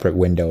a separate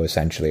window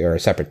essentially, or a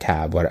separate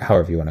tab,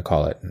 however you want to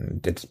call it.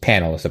 It's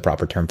panel is the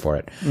proper term for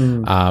it.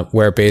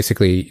 Where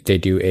basically they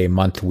do a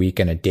month, week,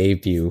 and a day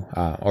view,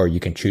 or you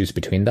can choose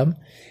between them,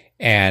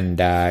 and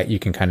you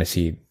can kind of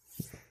see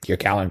your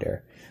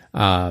calendar.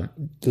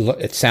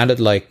 It sounded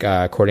like,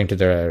 according to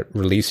the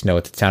release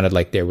notes, it sounded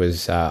like there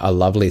was a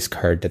Lovelace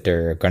card that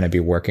they're going to be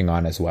working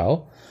on as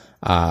well.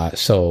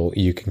 So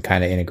you can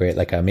kind of integrate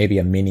like maybe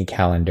a mini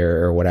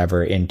calendar or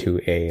whatever into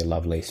a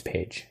Lovelace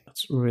page.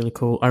 That's really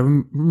cool.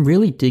 I'm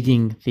really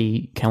digging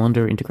the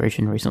calendar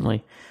integration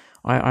recently.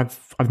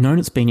 I've known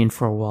it's been in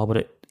for a while,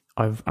 but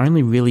I've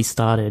only really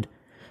started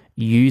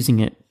using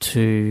it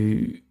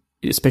to,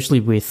 especially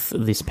with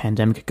this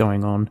pandemic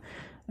going on,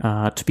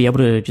 to be able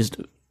to just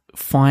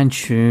fine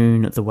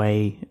tune the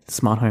way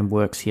smart home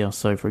works here.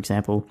 So for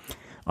example,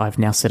 I've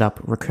now set up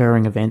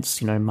recurring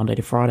events, Monday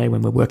to Friday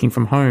when we're working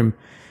from home,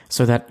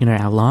 so that,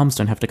 our alarms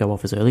don't have to go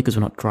off as early because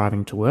we're not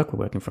driving to work, we're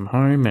working from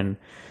home. And,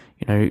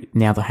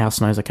 now the house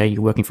knows, okay,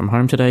 you're working from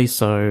home today,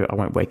 so I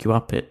won't wake you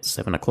up at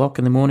 7 o'clock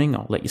in the morning.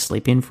 I'll let you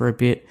sleep in for a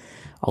bit.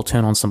 I'll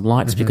turn on some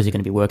lights because you're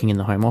going to be working in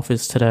the home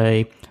office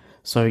today.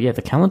 So yeah,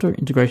 the calendar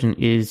integration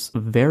is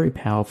very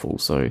powerful.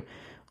 So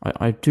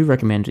I do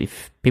recommend,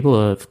 if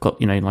people have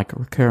got, like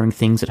recurring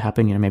things that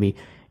happen, maybe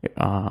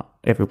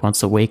every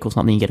once a week or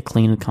something, you get a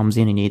cleaner that comes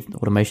in and you need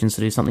automations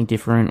to do something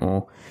different,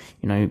 or,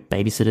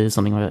 babysitters,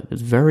 something like that.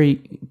 It's a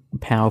very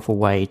powerful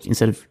way,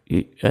 instead of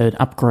an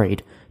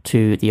upgrade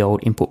to the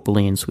old input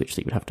Boolean switch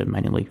that you would have to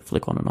manually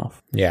flick on and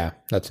off. Yeah,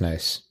 that's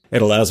nice.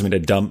 It allows me to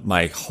dump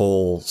my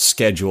whole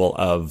schedule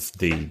of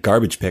the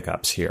garbage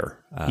pickups here.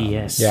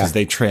 Yes. Because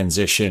they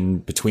transition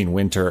between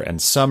winter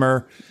and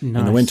summer. In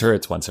the winter,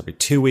 it's once every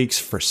 2 weeks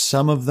for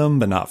some of them,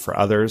 but not for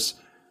others.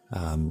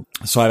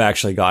 So I've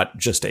actually got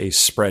just a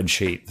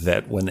spreadsheet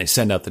that when they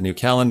send out the new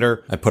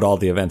calendar, I put all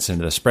the events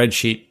into the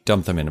spreadsheet,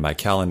 dump them into my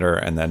calendar,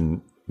 and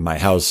then my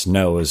house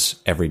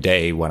knows every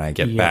day when I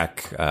get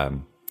back,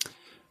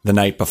 the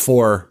night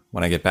before,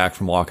 when I get back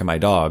from walking my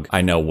dog,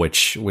 I know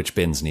which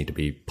bins need to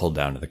be pulled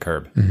down to the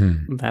curb.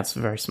 Mm-hmm. That's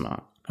very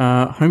smart.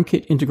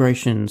 HomeKit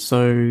integration.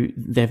 So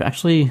they've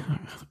actually,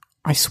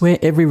 I swear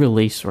every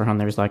release around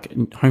there is like,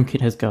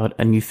 HomeKit has got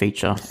a new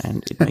feature,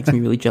 and it makes me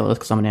really jealous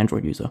because I'm an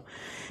Android user.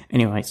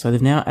 Anyway, so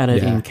they've now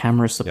added in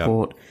camera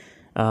support.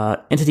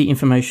 Entity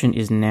information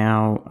is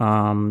now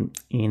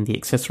in the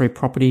accessory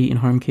property in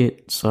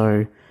HomeKit,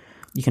 so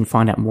you can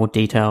find out more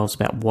details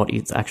about what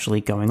is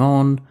actually going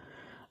on.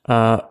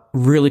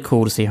 Really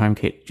cool to see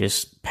HomeKit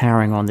just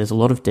powering on. There's a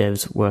lot of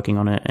devs working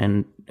on it,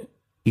 and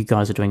you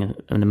guys are doing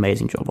an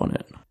amazing job on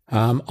it.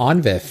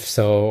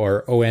 ONVIF,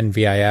 or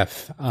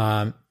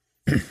ONVIF.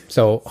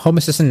 So Home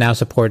Assistant now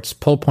supports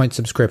pull point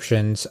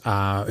subscriptions.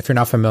 If you're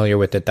not familiar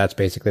with it, that's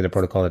basically the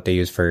protocol that they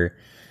use for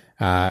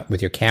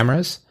with your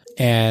cameras.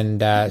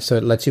 And so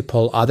it lets you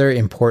pull other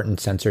important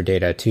sensor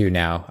data too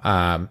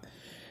now.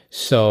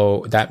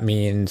 So that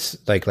means,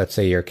 like, let's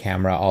say your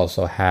camera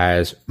also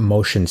has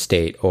motion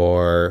state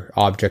or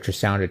object or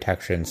sound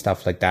detection,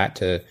 stuff like that,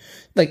 to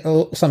like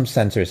some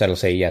sensors that'll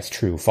say yes,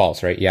 true,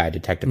 false, right? Yeah, I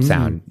detected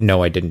sound.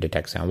 No, I didn't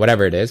detect sound,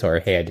 whatever it is, or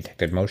hey, I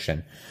detected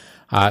motion.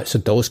 So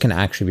those can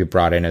actually be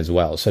brought in as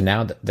well. So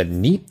now the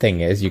neat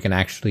thing is you can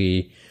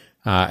actually,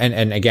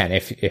 and again,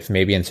 if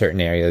maybe in certain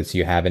areas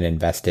you haven't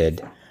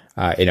invested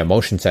in a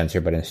motion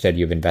sensor, but instead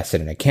you've invested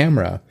in a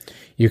camera,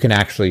 you can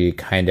actually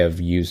kind of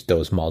use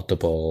those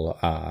multiple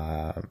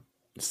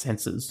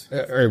Sensors.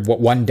 or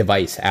one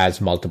device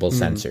as multiple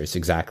sensors.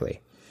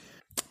 Exactly.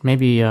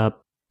 Maybe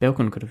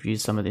Belkin could have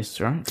used some of this,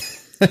 right?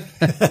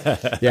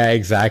 Yeah,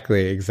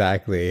 exactly.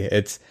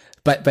 It's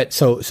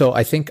so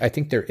I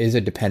think there is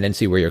a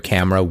dependency where your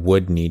camera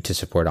would need to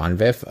support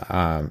ONVIF.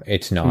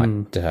 It's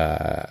not.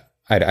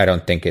 I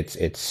don't think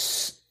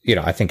it's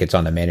I think it's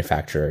on the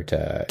manufacturer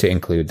to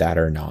include that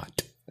or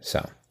not.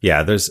 So.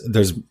 Yeah, there's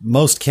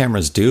most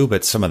cameras do,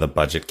 but some of the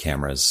budget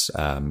cameras,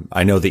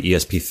 I know the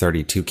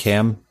ESP32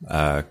 cam,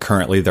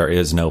 currently there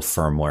is no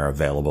firmware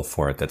available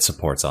for it that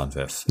supports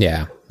ONVIF.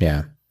 Yeah.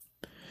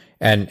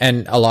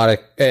 And a lot of,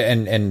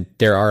 and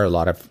there are a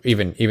lot of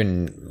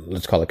even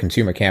let's call it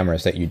consumer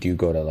cameras that you do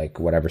go to like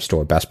whatever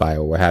store, Best Buy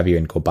or what have you,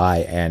 and go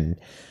buy. And,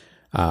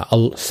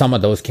 some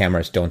of those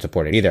cameras don't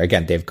support it either.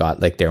 Again, they've got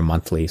like their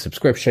monthly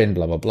subscription,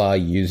 blah, blah, blah.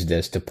 Use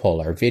this to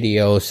pull our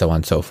video, so on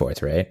and so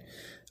forth, right?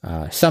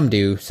 Some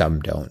do,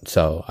 some don't.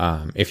 So,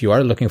 if you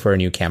are looking for a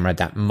new camera,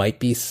 that might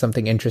be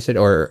something interesting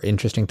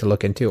to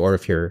look into, or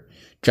if you're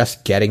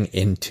just getting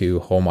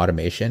into home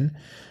automation,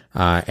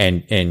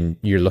 and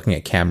you're looking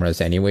at cameras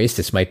anyways,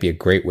 this might be a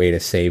great way to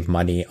save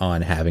money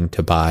on having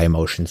to buy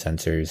motion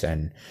sensors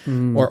and,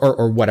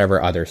 or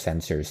whatever other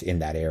sensors in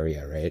that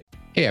area, right?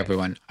 Hey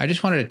everyone, I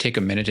just wanted to take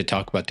a minute to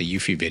talk about the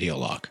Eufy Video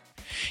Lock.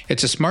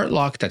 It's a smart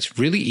lock that's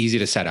really easy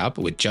to set up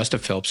with just a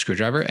Phillips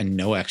screwdriver and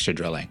no extra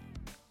drilling.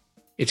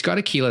 It's got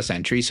a keyless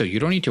entry, so you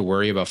don't need to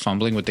worry about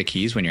fumbling with the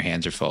keys when your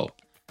hands are full.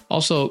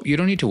 Also, you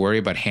don't need to worry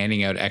about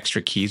handing out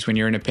extra keys when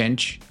you're in a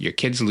pinch, your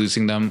kids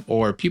losing them,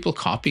 or people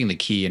copying the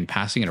key and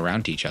passing it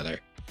around to each other.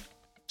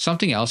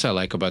 Something else I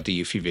like about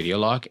the Eufy Video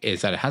Lock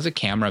is that it has a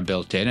camera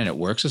built in and it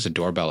works as a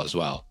doorbell as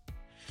well.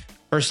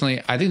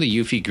 Personally, I think the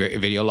Eufy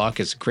Video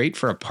Lock is great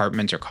for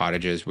apartments or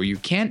cottages where you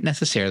can't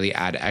necessarily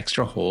add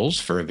extra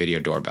holes for a video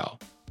doorbell.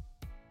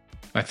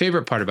 My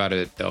favorite part about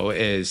it, though,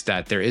 is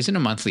that there isn't a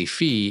monthly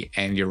fee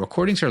and your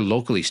recordings are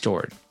locally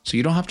stored, so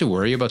you don't have to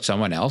worry about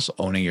someone else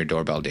owning your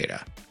doorbell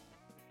data.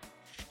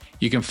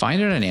 You can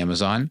find it on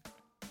Amazon,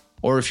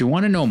 or if you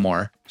want to know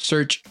more,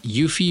 search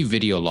Eufy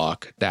Video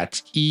Lock,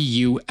 that's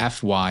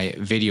EUFY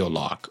Video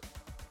Lock,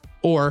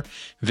 or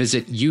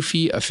visit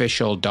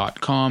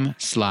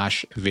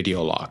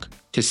eufyofficial.com/videolock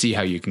to see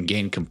how you can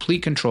gain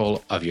complete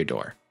control of your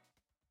door.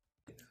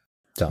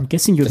 So, I'm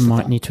guessing you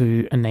might need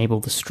to enable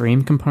the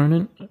stream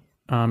component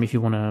if you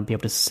want to be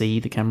able to see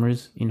the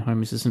cameras in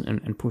Home Assistant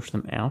and push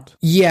them out.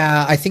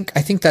 Yeah, I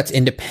think that's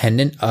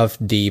independent of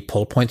the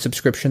pull point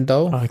subscription,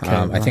 though. Okay,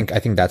 right. I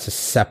think that's a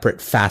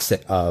separate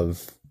facet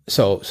of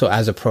so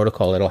as a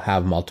protocol, it'll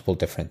have multiple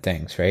different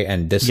things, right?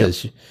 And this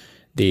is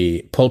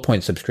the pull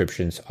point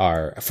subscriptions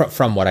are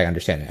from what I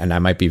understand, and I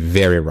might be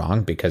very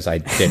wrong because I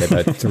did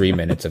about 3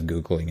 minutes of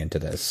Googling into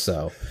this.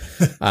 So,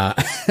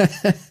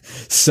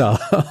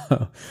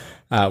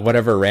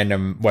 whatever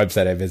random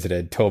website I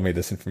visited told me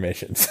this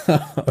information. So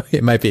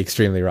it might be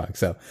extremely wrong.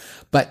 So,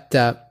 but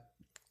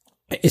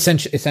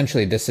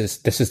Essentially, this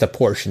is the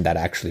portion that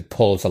actually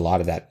pulls a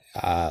lot of that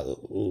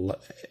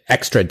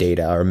extra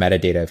data or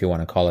metadata, if you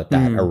want to call it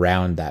that,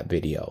 around that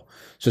video.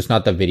 So it's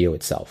not the video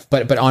itself,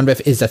 but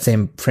OnBIF is that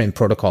same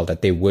protocol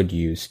that they would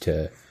use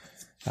to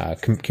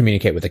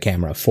communicate with the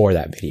camera for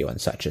that video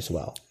and such as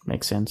well.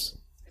 Makes sense.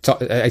 So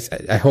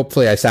I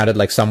hopefully I sounded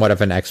like somewhat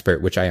of an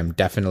expert, which I am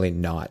definitely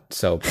not.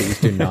 So please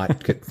do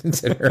not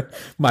consider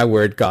my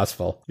word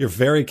gospel. You're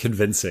very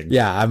convincing.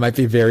 Yeah, I might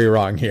be very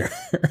wrong here.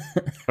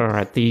 All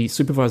right, the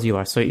supervisor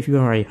UI. So if you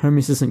are a Home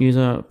Assistant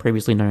user,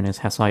 previously known as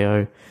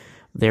HAS.io,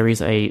 there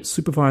is a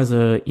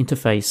supervisor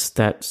interface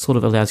that sort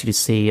of allows you to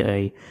see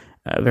a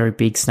very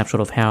big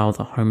snapshot of how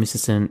the Home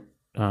Assistant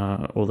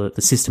or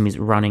the system is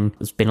running.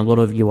 There's been a lot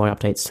of UI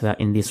updates to that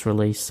in this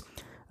release.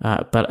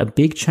 But a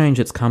big change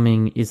that's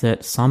coming is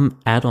that some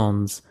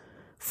add-ons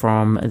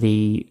from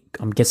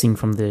I'm guessing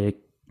from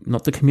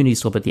not the community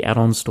store, but the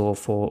add-on store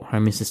for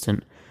Home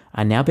Assistant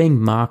are now being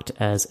marked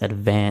as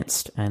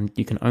advanced, and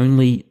you can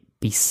only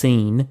be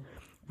seen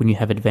when you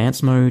have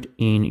advanced mode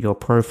in your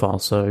profile.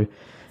 So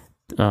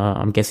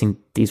I'm guessing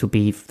these would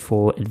be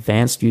for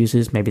advanced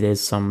users. Maybe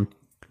there's some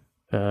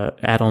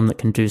add-on that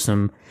can do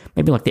some,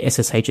 maybe like the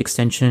SSH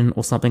extension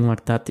or something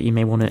like that you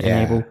may want to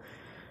enable.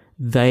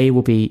 They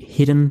will be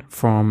hidden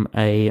from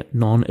a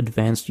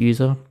non-advanced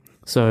user.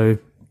 So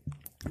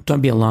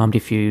don't be alarmed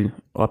if you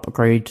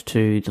upgrade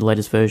to the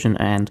latest version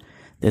and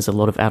there's a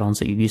lot of add-ons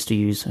that you used to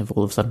use have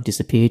all of a sudden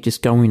disappeared.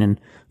 Just go in and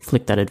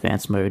flick that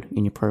advanced mode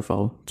in your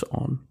profile to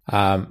on.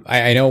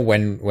 I know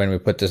when we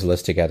put this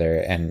list together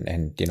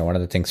and one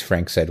of the things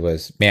Frank said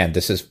was, man,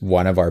 this is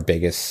one of our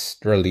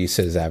biggest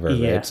releases ever,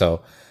 right?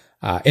 So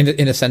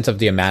in the sense of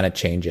the amount of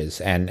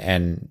changes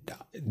and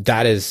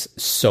that is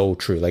so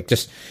true. Like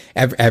just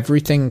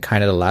everything,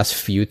 kind of the last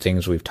few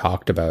things we've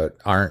talked about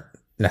aren't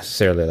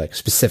necessarily like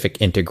specific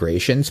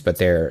integrations, but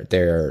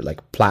they're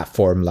like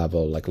platform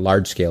level, like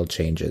large scale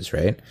changes,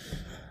 right?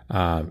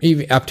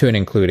 Even up to and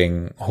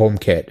including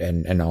HomeKit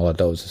and all of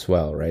those as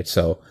well, right?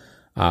 So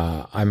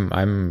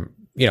I'm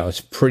it's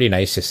pretty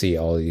nice to see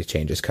all of these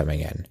changes coming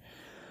in.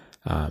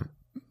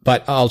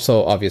 But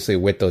also, obviously,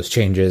 with those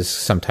changes,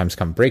 sometimes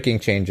come breaking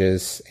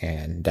changes,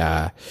 and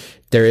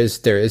there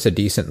is a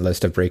decent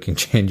list of breaking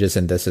changes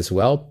in this as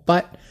well.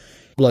 But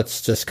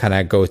let's just kind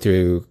of go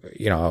through,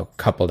 a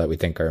couple that we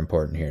think are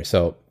important here.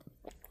 So,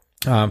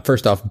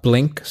 first off,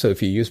 Blink. So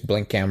if you use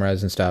Blink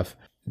cameras and stuff,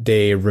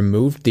 they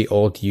removed the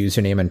old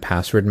username and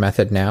password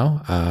method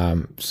now.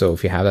 So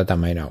if you have that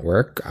might not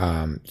work.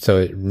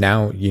 So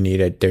now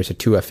there's a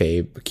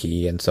 2FA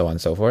key and so on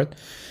and so forth.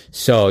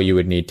 So you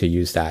would need to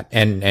use that.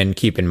 And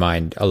keep in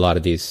mind, a lot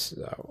of these,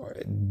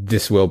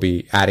 this will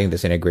be adding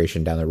this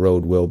integration down the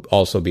road will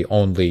also be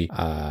only,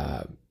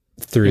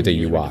 through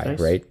the UI,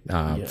 right?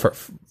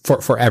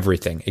 For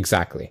everything.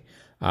 Exactly.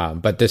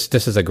 But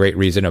this is a great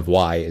reason of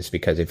why is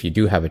because if you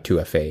do have a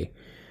 2FA,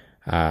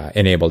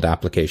 enabled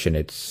application,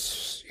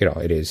 it's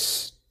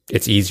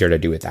easier to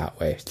do it that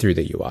way through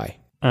the UI.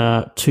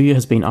 Tuya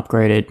has been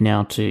upgraded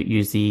now to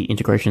use the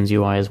integrations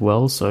UI as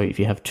well. So if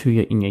you have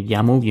Tuya in your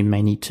YAML, you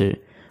may need to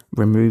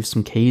remove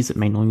some keys that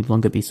may no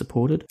longer be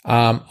supported.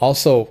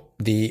 Also,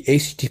 the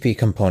HTTP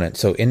component.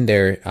 So in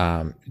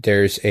there,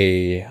 there's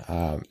a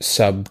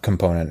sub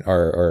component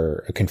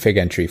or a config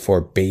entry for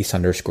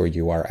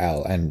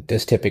base_URL. And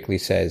this typically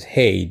says,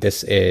 hey,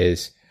 this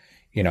is,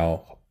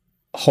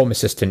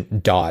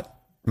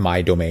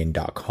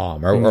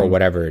 homeassistant.mydomain.com or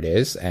whatever it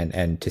is,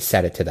 and to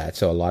set it to that.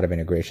 So a lot of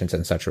integrations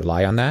and such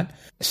rely on that.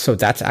 So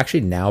that's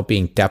actually now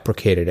being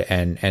deprecated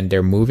and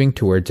they're moving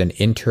towards an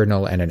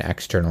internal and an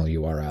external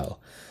URL.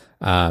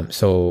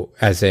 So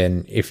as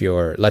in, if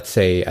let's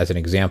say as an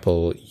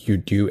example, you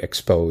do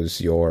expose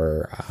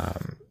your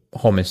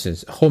Home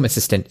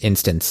Assistant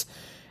instance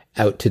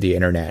out to the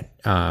internet,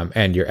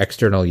 and your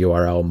external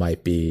URL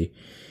might be,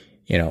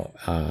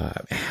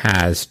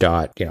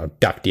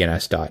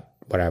 has.duckdns.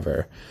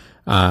 Whatever.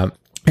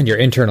 And your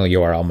internal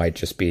URL might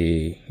just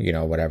be,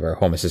 whatever,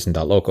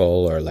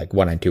 homeassistant.local or like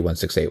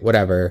 192.168,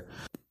 whatever.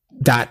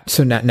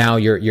 So now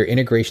your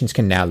integrations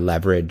can now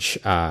leverage,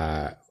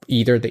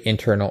 either the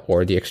internal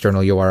or the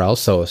external URL.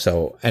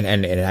 So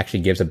and it actually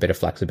gives a bit of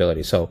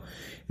flexibility. So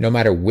no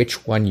matter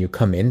which one you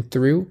come in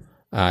through,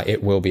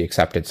 it will be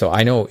accepted. So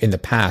I know in the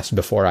past,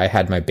 before I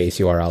had my base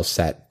URL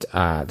set,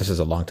 this is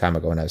a long time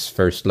ago when I was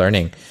first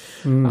learning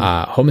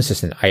Home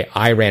Assistant,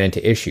 I ran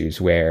into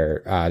issues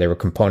where there were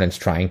components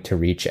trying to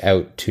reach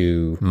out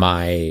to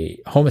my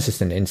Home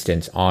Assistant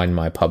instance on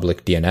my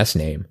public DNS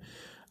name.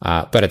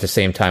 But at the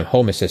same time,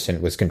 Home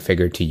Assistant was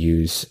configured to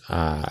use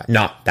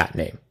not that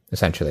name,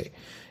 essentially.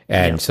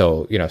 And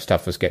so,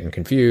 stuff was getting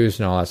confused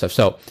and all that stuff.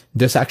 So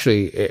this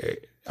actually,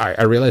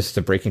 I realize it's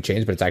a breaking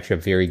change, but it's actually a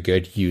very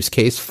good use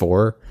case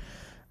for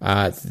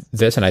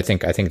this. And I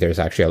think there's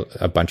actually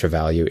a bunch of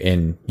value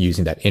in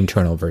using that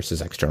internal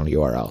versus external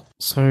URL.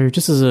 So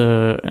just as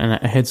a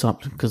heads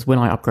up, because when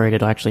I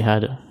upgraded, I actually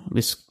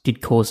this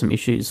did cause some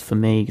issues for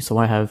me. So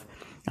I have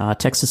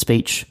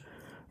text-to-speech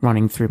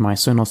running through my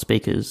Sonos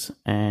speakers.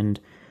 And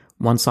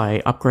once I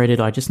upgraded,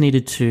 I just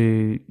needed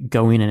to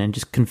go in and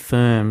just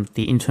confirm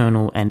the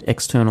internal and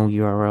external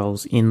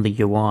URLs in the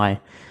UI.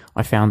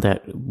 I found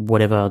that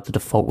whatever the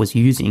default was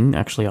using,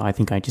 actually, I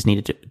think I just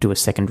needed to do a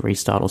second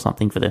restart or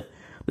something for the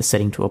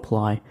setting to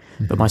apply.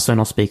 Mm-hmm. But my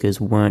Sonos speakers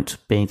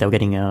they were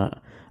getting an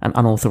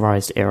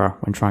unauthorized error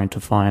when trying to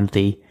find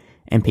the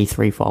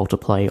MP3 file to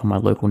play on my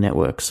local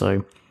network.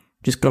 So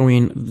just go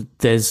in.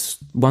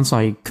 Once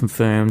I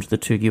confirmed the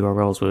two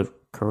URLs were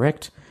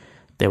correct,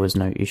 there was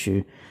no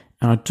issue.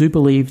 And I do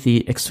believe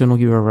the external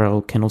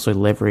URL can also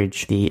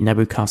leverage the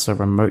Nabucasa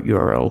remote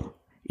URL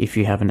if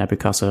you have a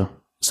Nabucasa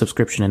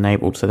subscription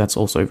enabled, so that's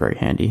also very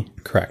handy.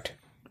 Correct.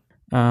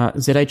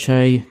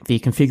 ZHA, the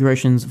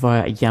configurations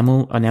via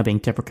YAML are now being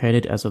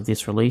deprecated as of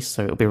this release,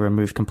 so it'll be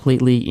removed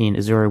completely in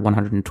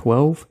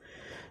 0.112.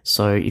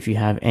 So if you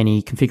have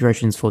any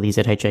configurations for the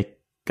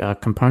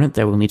ZHA component,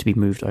 they will need to be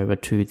moved over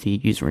to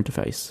the user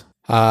interface.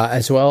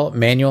 As well,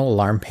 manual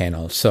alarm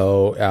panel.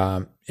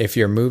 So if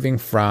you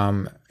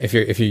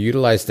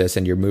utilize this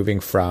and you're moving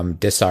from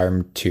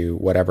disarmed to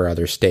whatever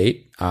other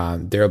state,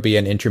 there'll be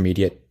an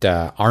intermediate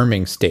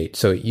arming state.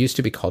 So it used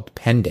to be called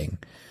pending.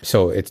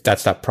 So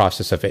that's that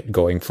process of it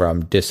going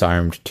from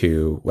disarmed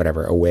to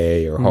whatever,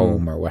 away or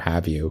home or what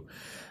have you.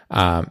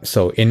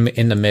 So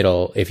in the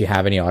middle, if you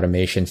have any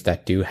automations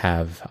that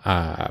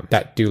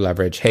do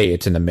leverage, hey,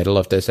 it's in the middle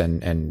of this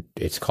and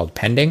it's called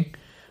pending,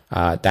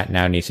 that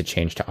now needs to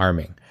change to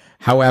arming.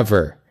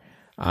 However,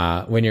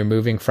 when you're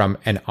moving from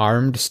an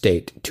armed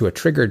state to a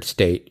triggered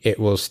state, it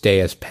will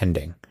stay as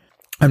pending.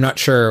 I'm not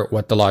sure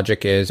what the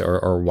logic is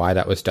or why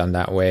that was done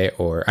that way,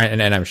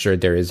 and I'm sure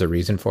there is a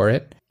reason for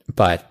it,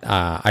 but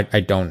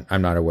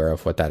I'm not aware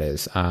of what that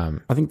is. I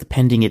think the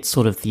pending, it's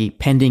sort of the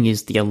pending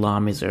is the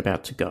alarm is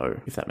about to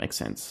go, if that makes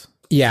sense.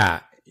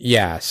 Yeah.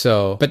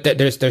 So, but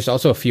there's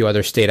also a few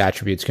other state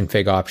attributes,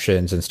 config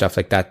options, and stuff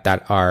like that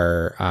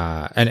are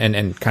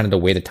and kind of the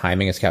way the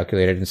timing is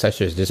calculated and such.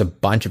 There's a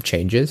bunch of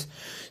changes.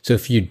 So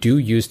if you do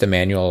use the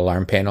manual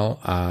alarm panel,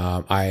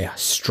 I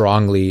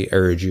strongly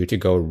urge you to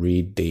go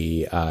read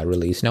the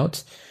release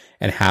notes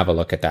and have a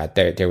look at that.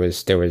 There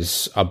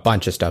was a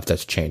bunch of stuff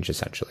that's changed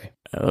essentially.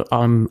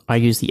 I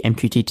use the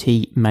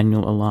MQTT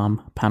manual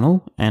alarm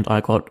panel, and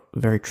I got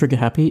very trigger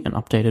happy and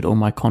updated all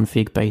my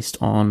config based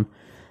on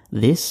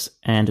this,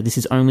 and this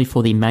is only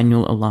for the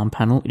manual alarm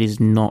panel. It is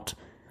not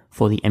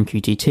for the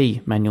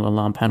MQTT manual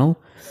alarm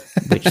panel,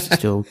 which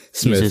still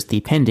uses the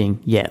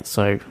pending. Yeah,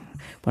 so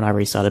when I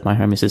restarted my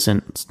Home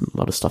Assistant, a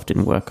lot of stuff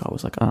didn't work. I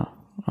was like, oh,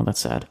 that's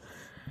sad.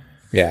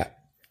 Yeah,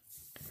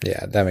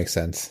 that makes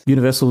sense.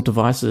 Universal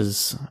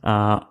devices,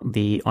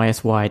 the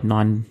ISY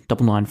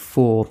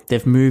 9994,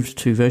 they've moved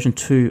to version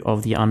 2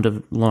 of the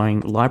underlying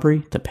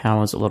library that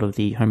powers a lot of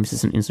the Home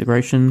Assistant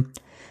integration.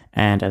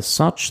 And as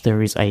such,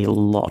 there is a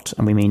lot,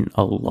 and we mean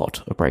a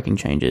lot, of breaking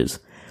changes.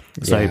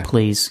 So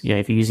please,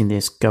 if you're using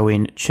this, go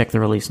in, check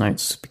the release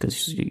notes,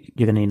 because you're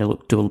going to need to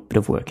do a bit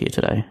of work here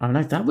today. I don't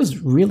know, that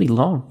was really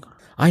long.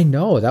 I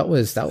know, that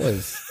was I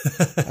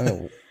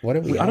mean, what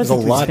did we have? There's a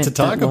lot to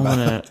talk about. On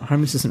a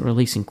Home Assistant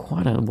release in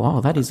quite a while.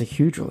 That is a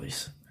huge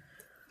release.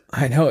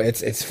 I know,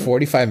 it's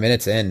 45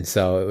 minutes in,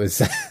 so it was,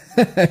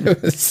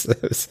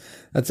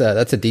 that's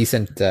a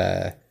decent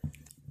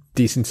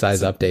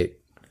size update.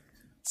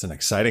 It's an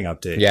exciting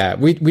update. Yeah,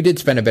 we did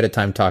spend a bit of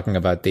time talking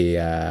about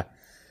the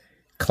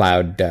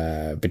cloud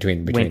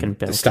between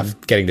the stuff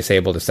getting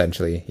disabled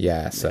essentially.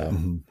 Yeah,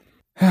 so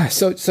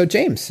so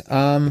James,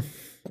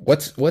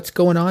 what's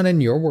going on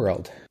in your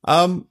world?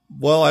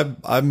 Well,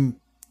 I'm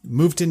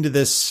moved into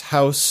this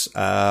house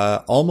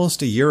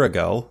almost a year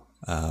ago.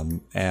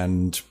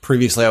 And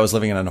previously I was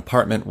living in an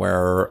apartment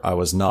where I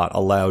was not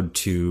allowed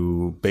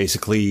to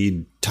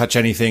basically touch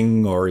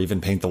anything or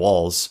even paint the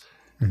walls.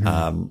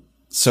 Mm-hmm.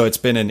 So it's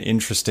been an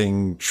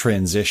interesting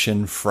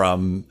transition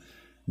from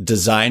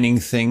designing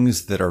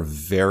things that are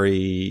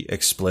very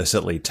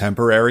explicitly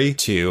temporary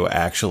to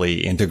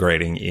actually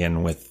integrating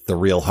in with the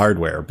real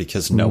hardware,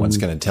 because no one's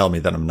going to tell me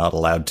that I'm not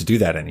allowed to do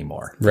that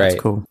anymore. Right.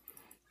 That's cool.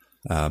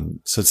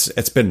 So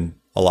it's been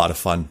a lot of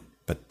fun,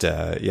 but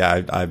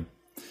I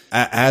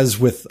as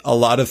with a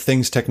lot of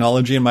things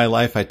technology in my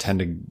life, I tend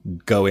to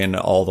go in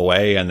all the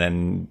way and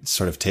then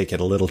sort of take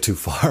it a little too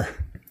far.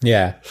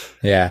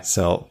 Yeah.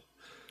 So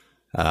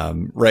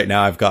right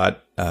now I've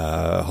got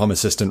Home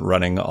Assistant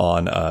running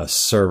on a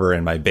server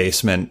in my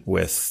basement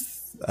with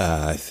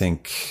I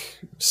think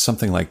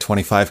something like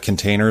 25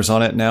 containers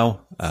on it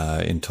now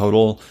in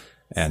total,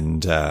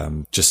 and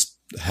just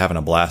having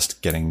a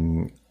blast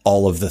getting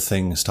all of the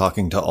things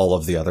talking to all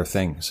of the other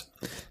things.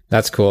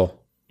 That's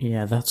cool.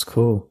 Yeah, that's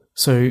cool.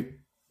 So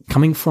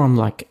coming from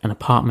like an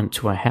apartment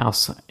to a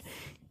house,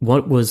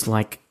 what was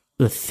like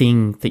the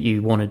thing that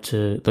you wanted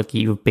to, like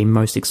you've been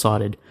most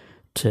excited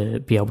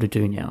to be able to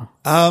do now?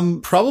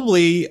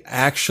 Probably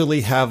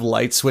actually have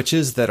light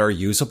switches that are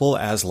usable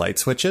as light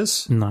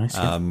switches. Nice.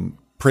 Yeah.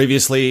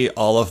 Previously,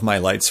 all of my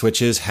light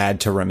switches had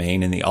to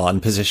remain in the on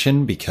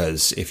position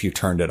because if you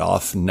turned it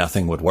off,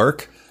 nothing would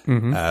work.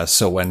 Mm-hmm.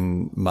 So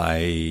when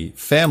my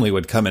family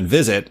would come and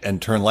visit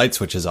and turn light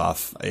switches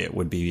off, it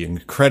would be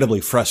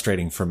incredibly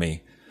frustrating for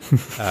me.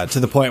 to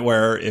the point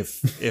where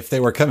if they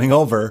were coming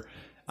over,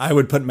 I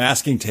would put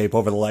masking tape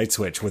over the light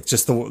switch with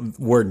just the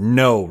word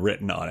 "no"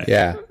 written on it.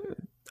 Yeah.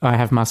 I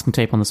have masking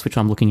tape on the switch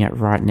I'm looking at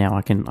right now.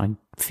 I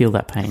feel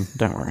that pain.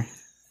 Don't worry.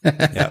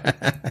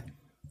 Yeah.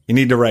 You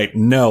need to write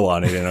 "no"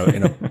 on it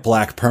in a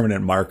black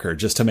permanent marker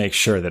just to make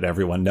sure that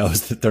everyone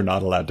knows that they're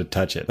not allowed to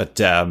touch it. But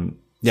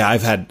yeah,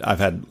 I've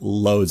had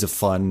loads of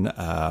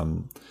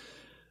fun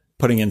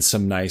putting in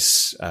some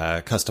nice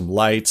custom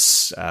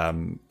lights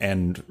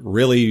and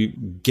really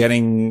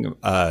getting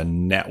a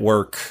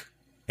network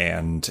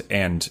and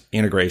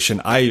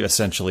integration. I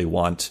essentially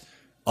want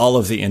all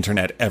of the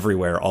internet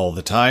everywhere all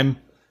the time,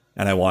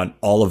 and I want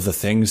all of the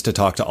things to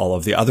talk to all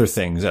of the other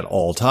things at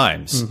all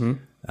times.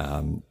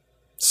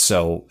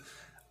 So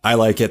I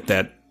like it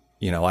that,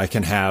 I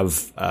can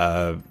have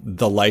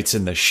the lights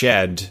in the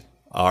shed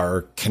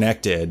are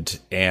connected,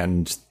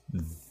 and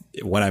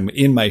when I'm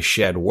in my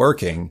shed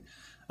working,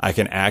 I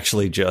can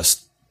actually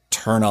just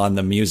turn on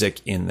the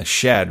music in the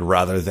shed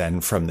rather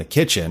than from the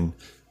kitchen,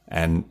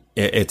 and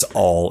it's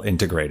all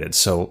integrated.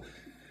 So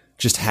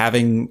just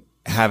having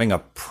a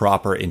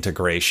proper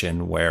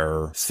integration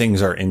where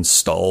things are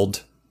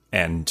installed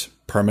and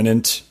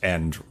permanent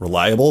and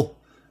reliable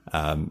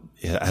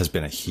has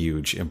been a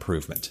huge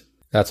improvement.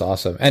 That's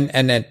awesome.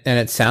 And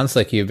it sounds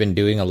like you've been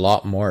doing a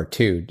lot more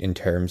too, in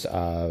terms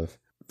of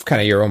kind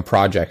of your own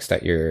projects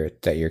that you're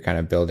kind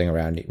of building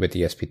around with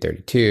the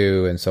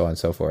ESP32 and so on and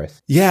so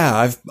forth.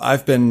 Yeah,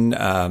 I've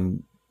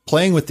been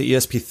playing with the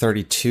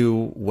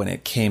ESP32 when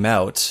it came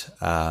out,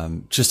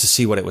 just to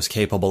see what it was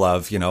capable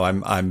of.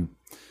 I'm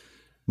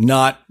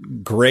not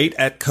great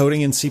at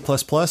coding in C++,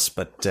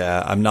 but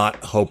I'm not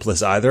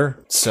hopeless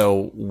either.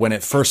 So when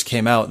it first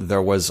came out,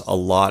 there was a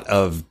lot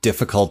of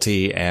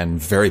difficulty and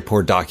very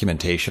poor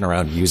documentation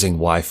around using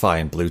Wi-Fi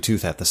and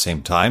Bluetooth at the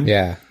same time.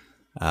 Yeah.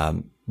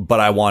 But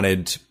I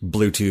wanted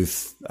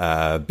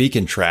Bluetooth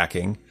beacon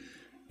tracking,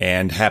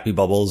 and Happy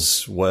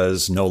Bubbles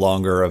was no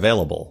longer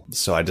available.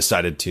 So I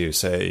decided to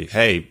say,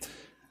 hey,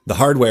 the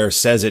hardware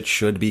says it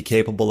should be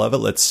capable of it.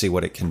 Let's see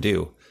what it can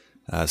do.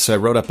 So I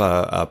wrote up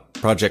a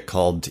project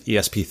called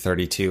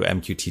ESP32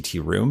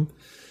 MQTT Room.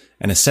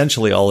 And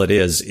essentially all it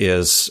is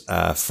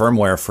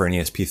firmware for an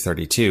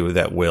ESP32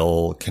 that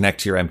will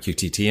connect to your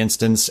MQTT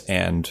instance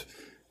and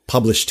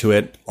publish to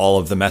it all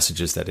of the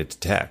messages that it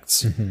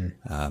detects.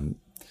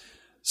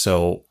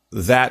 So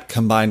that,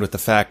 combined with the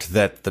fact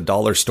that the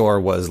dollar store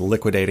was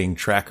liquidating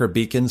tracker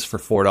beacons for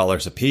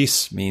 $4 a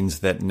piece, means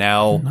that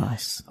now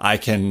I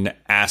can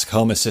ask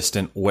Home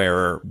Assistant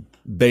where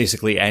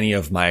basically any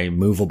of my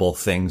movable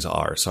things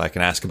are. So I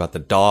can ask about the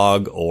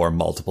dog or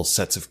multiple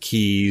sets of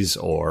keys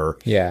or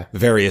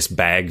various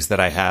bags that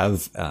I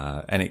have,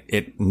 and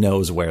it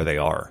knows where they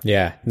are.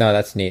 Yeah, no,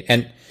 that's neat.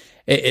 And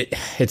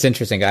it's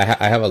interesting. I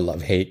have a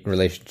love-hate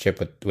relationship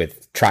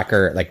with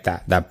Tracker, like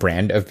that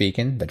brand of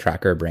beacon, the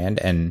Tracker brand.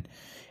 And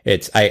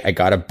I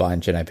got a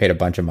bunch and I paid a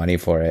bunch of money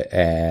for it,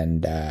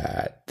 and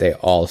they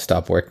all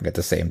stopped working at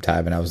the same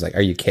time. And I was like,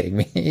 are you kidding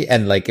me?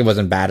 And like, it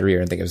wasn't battery or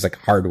anything. It was like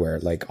hardware,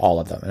 like all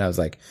of them. And I was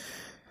like,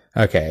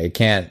 okay, it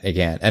can't.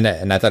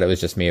 And I thought it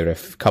was just me, but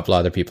a couple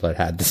other people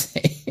had the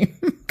same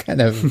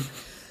kind of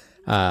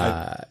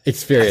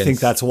experience. I think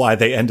that's why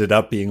they ended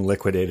up being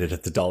liquidated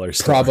at the dollar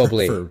store.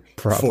 Probably for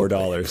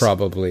 $4.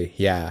 Probably.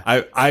 Yeah.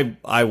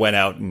 I went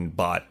out and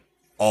bought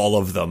all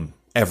of them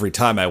every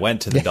time I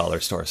went to the dollar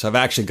store. So I've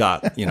actually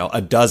got,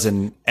 a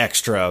dozen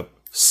extra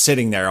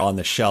sitting there on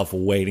the shelf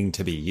waiting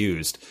to be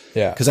used.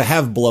 Yeah. Because I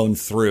have blown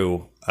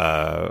through,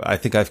 I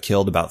think I've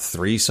killed about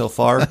 3 so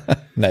far.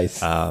 Nice.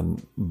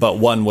 But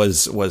one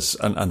was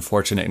an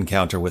unfortunate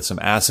encounter with some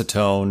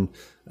acetone.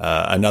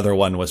 Another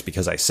one was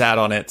because I sat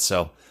on it.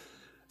 So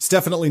it's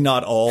definitely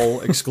not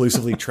all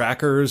exclusively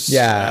Tracker's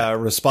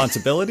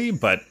responsibility,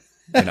 but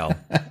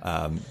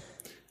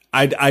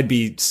I'd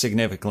be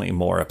significantly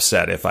more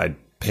upset if I'd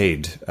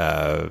paid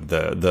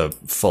the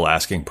full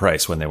asking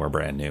price when they were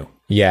brand new.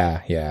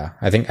 Yeah.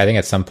 I think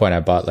at some point I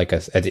bought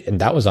and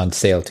that was on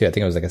sale too. I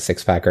think it was like a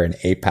 6-pack or an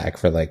 8-pack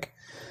for like,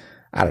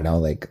 I don't know,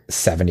 like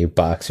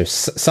 $70 or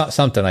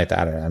something like that.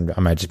 I don't know. I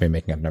might just be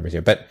making up numbers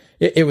here, but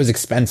it was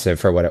expensive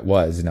for what it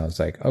was. And I was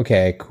like,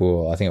 okay,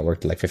 cool. I think it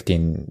worked like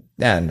 15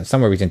 and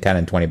somewhere between 10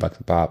 and $20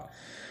 a pop.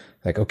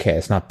 Like, okay,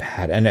 it's not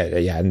bad. And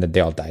and they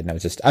all died. And I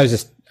was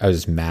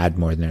just mad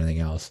more than anything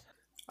else.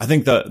 I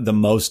think the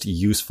most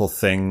useful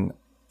thing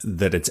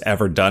that it's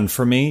ever done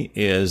for me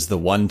is the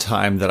one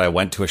time that I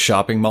went to a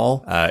shopping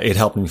mall. It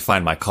helped me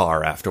find my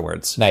car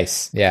afterwards.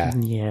 Nice. Yeah.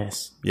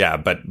 Yes. Yeah.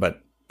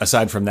 But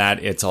aside from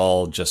that, it's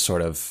all just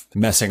sort of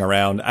messing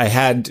around. I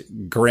had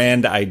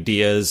grand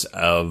ideas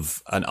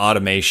of an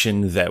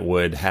automation that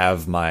would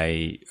have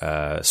my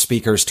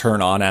speakers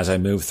turn on as I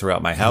move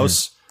throughout my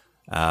house.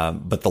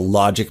 But the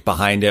logic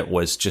behind it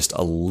was just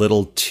a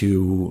little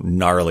too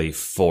gnarly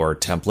for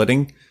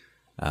templating.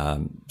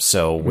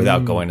 So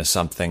without going to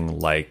something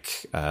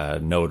like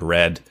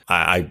Node-RED,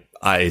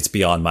 it's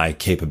beyond my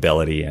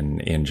capability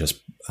in just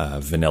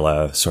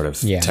vanilla sort of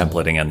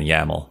templating and the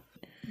YAML.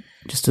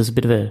 Just as a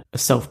bit of a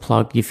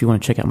self-plug, if you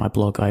want to check out my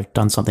blog, I've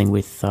done something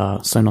with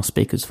Sonos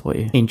speakers for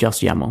you in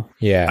just YAML.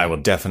 Yeah. I will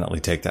definitely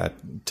take that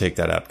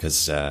up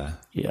because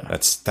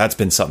that's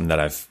been something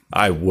that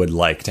I would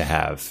like to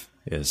have,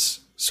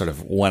 is sort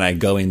of when I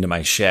go into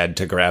my shed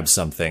to grab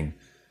something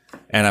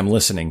and I'm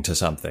listening to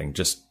something,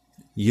 just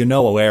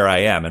where I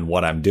am and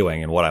what I'm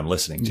doing and what I'm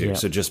listening to. Yeah.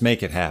 So just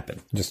make it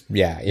happen. Just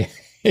yeah.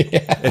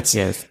 It's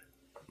Yes.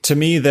 To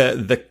me,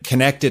 the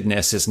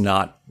connectedness is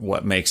not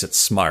what makes it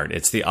smart.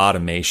 It's the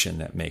automation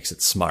that makes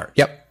it smart.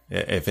 Yep.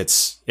 If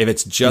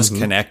it's just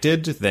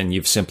connected, then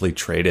you've simply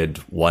traded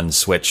one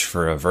switch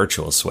for a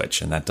virtual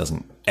switch, and that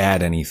doesn't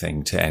add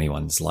anything to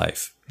anyone's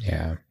life.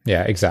 Yeah,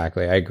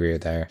 exactly. I agree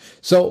with that.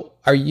 So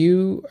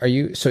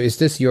so is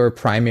this your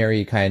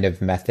primary kind of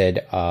method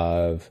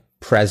of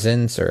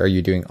presence, or are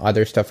you doing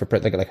other stuff for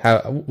like how,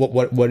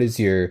 what is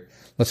your,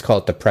 let's call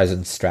it the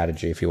presence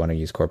strategy if you want to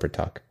use corporate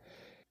talk?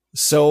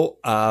 So,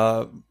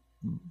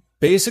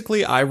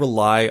 basically I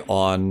rely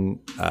on,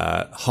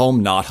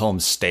 home, not home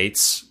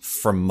states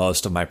for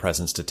most of my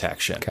presence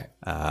detection. Okay.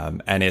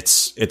 And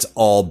it's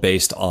all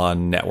based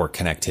on network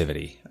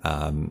connectivity.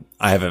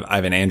 I have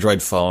an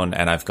Android phone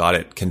and I've got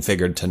it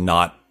configured to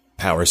not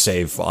power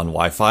save on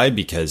Wi-Fi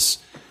because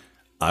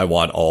I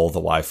want all the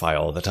Wi-Fi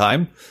all the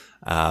time.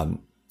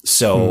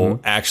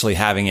 So actually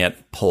having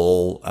it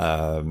pull,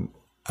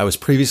 I was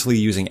previously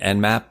using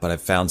Nmap, but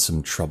I've found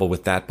some trouble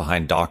with that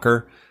behind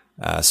Docker.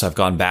 So I've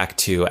gone back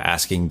to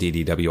asking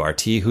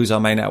DDWRT who's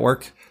on my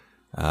network,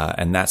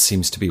 and that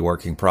seems to be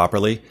working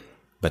properly.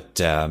 But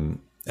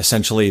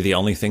essentially, the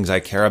only things I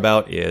care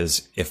about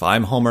is if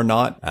I'm home or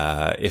not,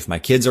 if my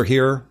kids are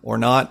here or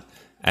not,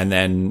 and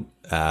then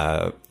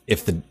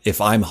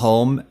if I'm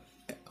home,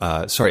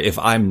 if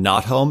I'm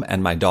not home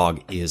and my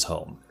dog is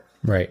home,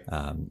 Right.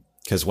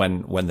 Because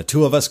when the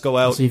two of us go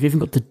out, So you've even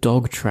got the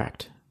dog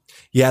tracked.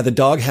 yeah, the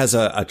dog has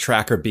a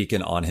tracker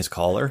beacon on his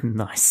collar.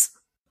 Nice.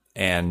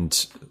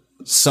 And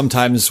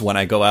sometimes when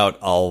I go out,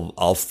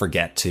 I'll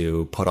forget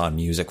to put on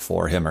music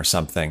for him or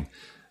something.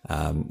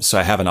 So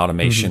I have an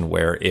automation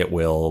where it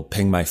will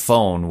ping my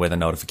phone with a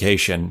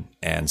notification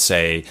and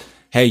say,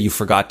 hey, you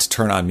forgot to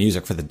turn on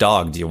music for the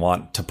dog. Do you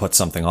want to put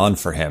something on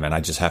for him? And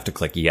I just have to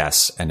click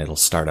yes, and it'll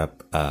start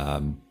up.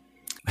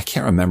 I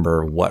can't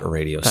remember what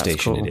radio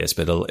station cool. it is,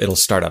 but it'll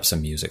start up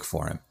some music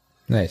for him.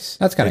 Nice.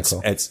 That's kind of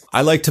cool.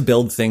 I like to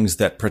build things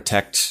that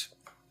protect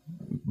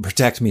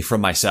me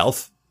from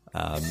myself.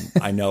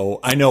 I know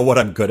what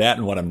I'm good at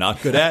and what I'm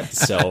not good at.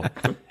 So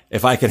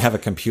if I could have a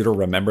computer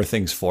remember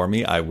things for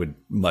me, I would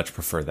much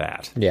prefer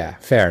that. Yeah,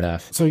 fair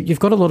enough. So you've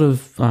got a lot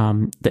of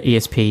the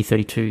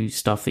ESP32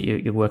 stuff that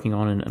you're working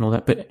on and all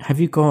that, but have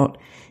you got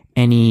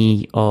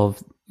any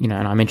of, and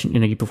I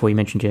mentioned, before you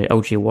mentioned your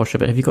LG washer,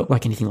 but have you got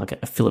like anything like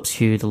a Philips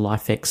Hue, the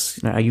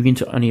LifeX? Are you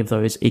into any of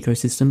those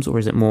ecosystems, or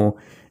is it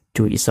more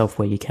do it yourself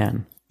where you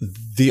can?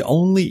 The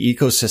only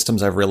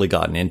ecosystems I've really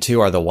gotten into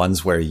are the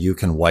ones where you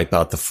can wipe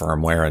out the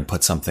firmware and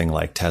put something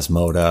like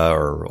Tasmoda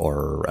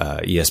or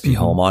ESP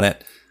Home on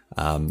it.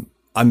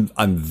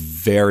 I'm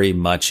very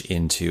much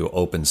into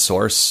open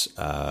source.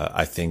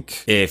 I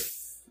think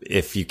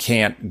if you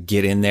can't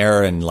get in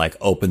there and like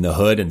open the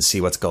hood and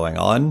see what's going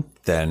on,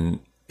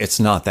 then it's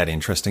not that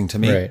interesting to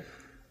me.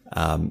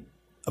 Right.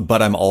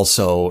 But I'm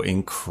also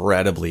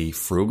incredibly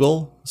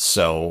frugal.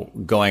 So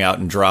going out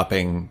and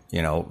dropping,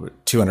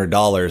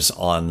 $200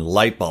 on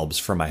light bulbs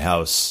for my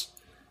house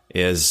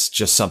is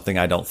just something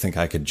I don't think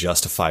I could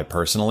justify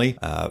personally.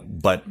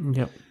 But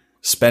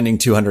spending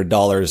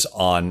 $200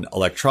 on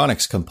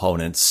electronics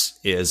components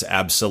is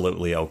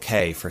absolutely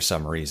okay for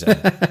some reason.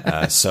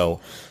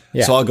 So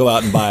I'll go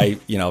out and buy,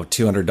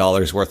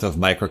 $200 worth of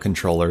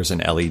microcontrollers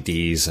and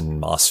LEDs and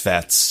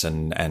MOSFETs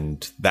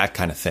and that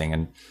kind of thing.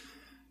 And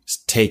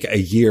take a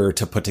year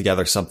to put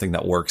together something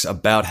that works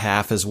about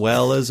half as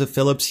well as a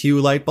Philips Hue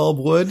light bulb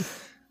would.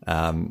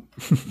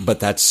 But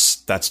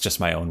that's just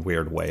my own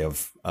weird way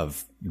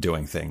of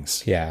doing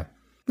things. Yeah.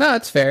 No,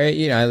 it's fair.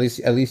 At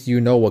least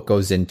you know what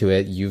goes into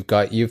it. You've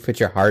put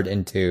your heart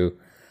into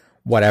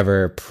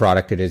whatever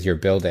product it is you're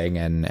building,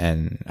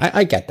 and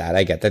I get that.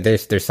 I get that.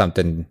 There's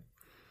something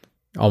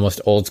almost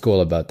old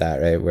school about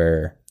that, right?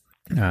 Where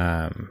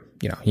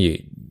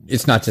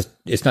it's not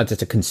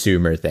just a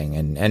consumer thing,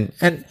 and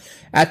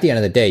at the end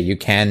of the day, you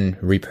can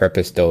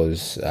repurpose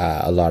those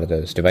a lot of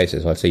those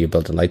devices. Let's say you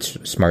build a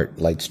smart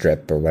light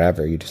strip or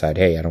whatever. You decide,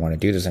 hey, I don't want to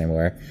do this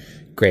anymore.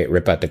 Great,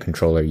 rip out the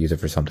controller, use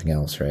it for something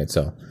else, right?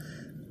 So,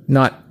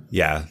 not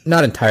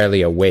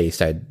entirely a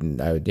waste. I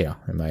would,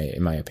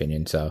 in my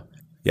opinion. So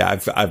yeah,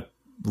 I've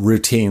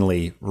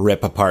routinely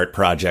rip apart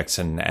projects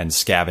and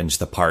scavenge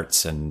the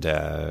parts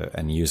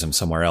and use them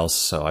somewhere else.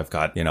 So I've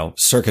got,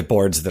 circuit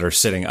boards that are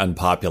sitting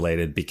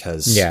unpopulated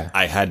because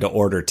I had to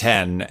order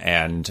 10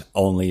 and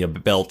only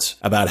built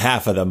about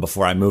half of them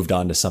before I moved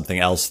on to something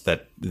else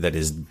that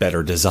is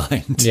better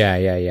designed.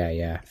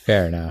 Yeah.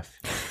 Fair enough.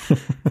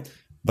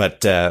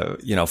 But,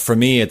 for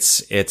me,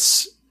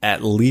 it's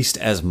at least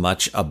as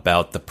much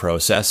about the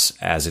process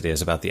as it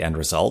is about the end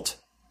result.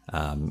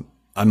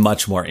 I'm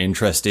much more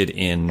interested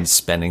in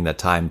spending the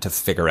time to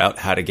figure out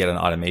how to get an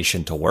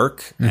automation to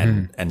work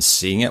and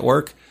seeing it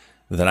work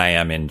than I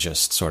am in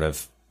just sort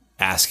of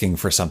asking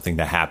for something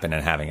to happen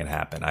and having it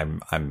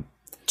happen. I'm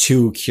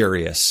too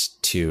curious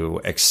to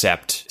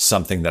accept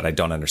something that I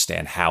don't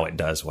understand how it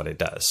does what it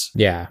does.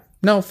 Yeah.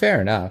 No,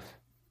 fair enough.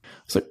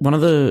 So one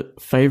of the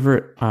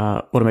favorite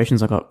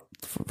automations I got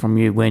from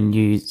you when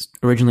you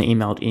originally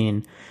emailed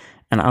in,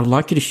 and I'd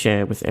like you to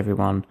share with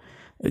everyone,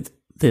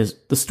 there's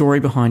the story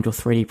behind your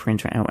 3D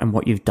printer and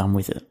what you've done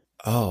with it.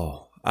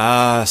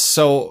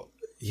 So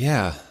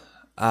yeah.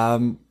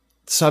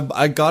 So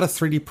I got a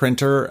 3D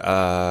printer,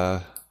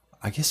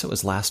 I guess it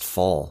was last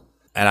fall.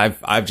 And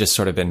I've just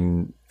sort of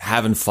been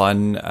having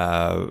fun,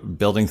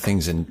 building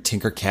things in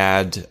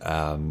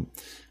Tinkercad.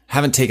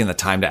 Haven't taken the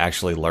time to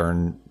actually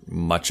learn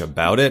much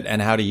about it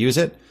and how to use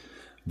it.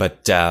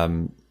 But,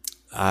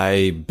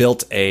 I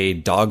built a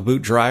dog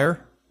boot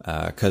dryer,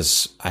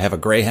 cause I have a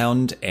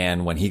greyhound,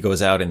 and when he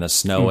goes out in the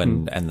snow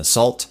and the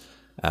salt,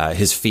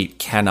 his feet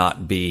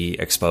cannot be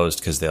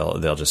exposed cause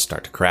they'll just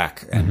start to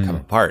crack and come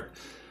apart.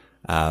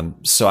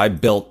 So I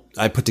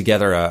put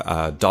together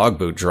a dog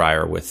boot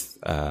dryer with,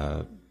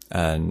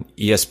 an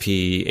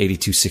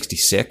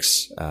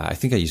ESP8266. I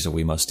think I used a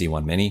Wemos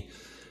D1 Mini.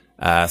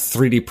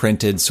 3D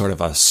printed sort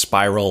of a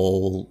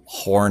spiral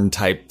horn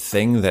type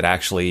thing that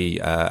actually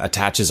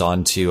attaches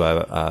onto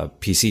a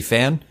PC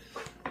fan.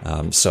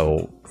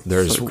 So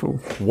there's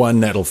one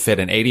that'll fit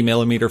an 80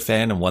 millimeter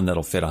fan and one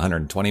that'll fit a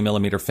 120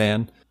 millimeter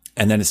fan.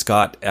 And then it's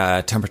got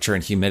temperature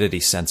and humidity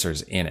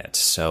sensors in it.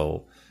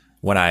 So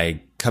when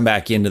I come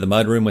back into the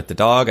mudroom with the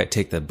dog, I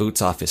take the boots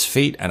off his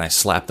feet and I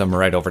slap them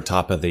right over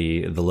top of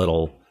the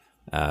little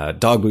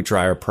dog boot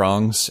dryer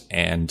prongs,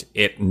 and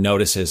it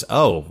notices,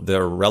 oh,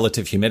 the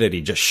relative humidity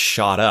just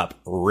shot up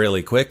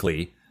really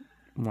quickly.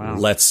 Wow.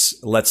 Let's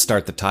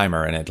start the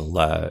timer, and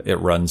it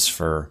runs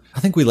for, I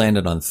think we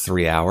landed on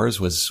 3 hours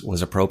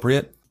was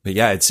appropriate. But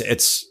yeah, it's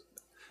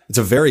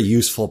a very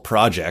useful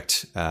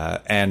project,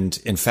 and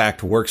in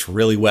fact works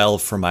really well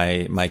for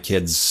my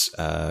kids'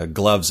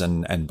 gloves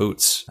and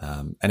boots.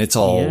 And it's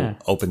all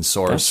open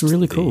source. That's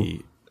really cool.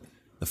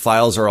 The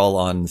files are all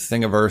on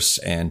Thingiverse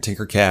and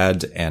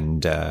Tinkercad,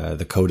 and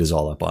the code is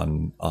all up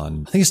on I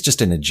think it's just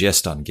in a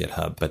gist on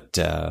GitHub, but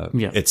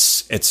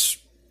it's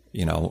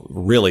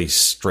really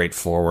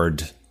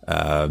straightforward,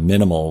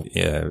 minimal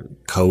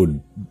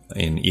code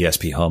in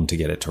ESP Home to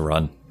get it to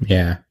run.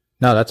 Yeah.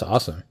 No, that's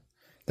awesome.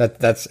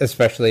 That's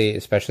especially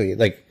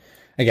like,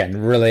 again,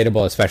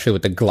 relatable, especially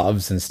with the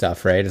gloves and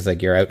stuff, right? It's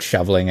like you're out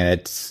shoveling and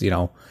it's,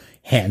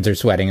 hands are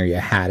sweating or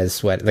your hat is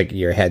sweat, like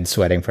your head's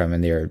sweating from,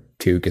 and your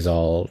toque is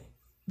all,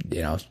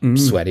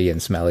 sweaty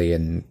and smelly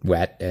and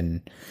wet,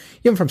 and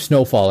even from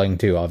snow falling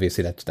too.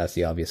 Obviously, that's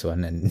the obvious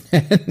one, and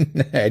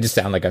I just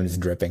sound like I'm just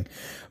dripping.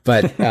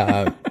 But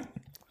I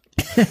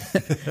think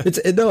it's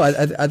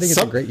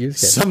a great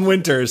use case. Some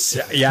winters,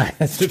 yeah,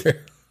 that's true.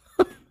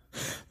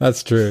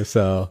 That's true.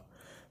 So,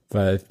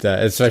 but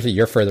especially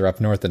you're further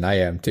up north than I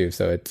am too,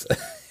 so it's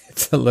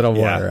a little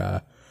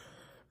more.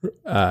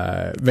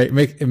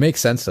 It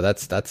makes sense. So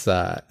that's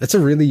a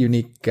really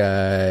unique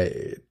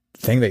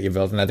thing that you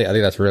built, and I think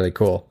that's really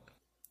cool.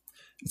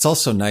 It's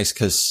also nice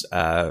because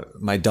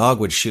my dog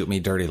would shoot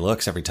me dirty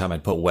looks every time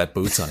I'd put wet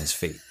boots on his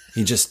feet.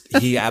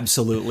 He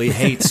absolutely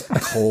hates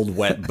cold,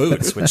 wet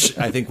boots, which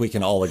I think we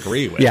can all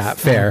agree with. Yeah,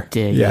 fair.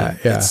 Yeah.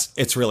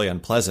 It's really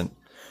unpleasant.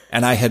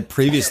 And I had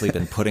previously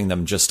been putting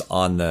them just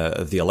on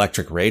the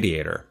electric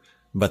radiator,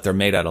 but they're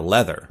made out of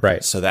leather.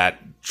 Right. So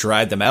that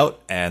dried them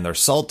out, and they're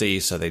salty,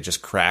 so they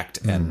just cracked.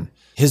 And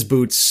his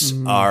boots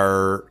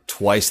are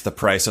twice the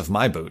price of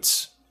my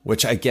boots,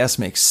 which I guess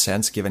makes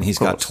sense given he's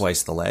got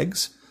twice the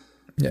legs.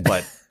 Yeah.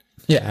 But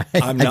yeah,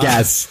 I'm not, I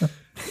guess.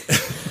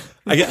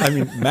 I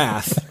mean,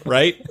 math,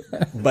 right?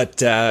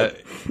 But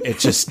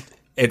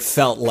it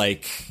felt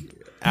like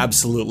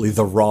absolutely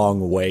the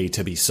wrong way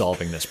to be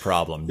solving this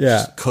problem. Yeah.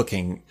 Just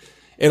cooking.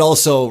 It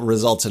also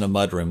results in a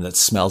mudroom that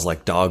smells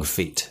like dog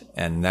feet,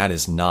 and that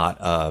is not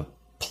a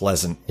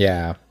pleasant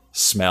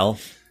smell.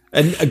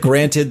 And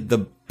granted, the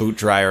boot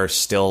dryer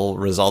still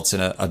results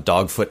in a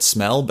dog foot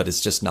smell, but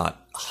it's just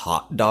not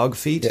hot dog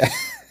feet. Yeah.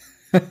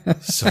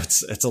 So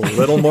it's a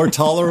little more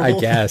tolerable, I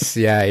guess.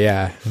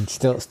 Yeah. It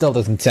still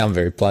doesn't sound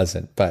very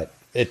pleasant, but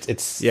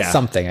it's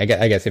something. I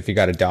guess if you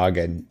got a dog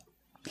and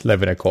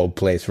live in a cold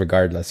place,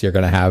 regardless, you're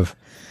gonna have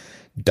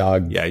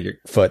dog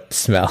foot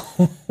smell.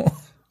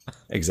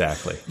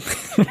 Exactly.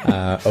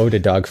 Ode to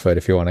dog foot,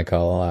 if you want to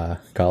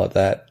call it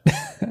that.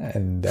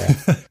 And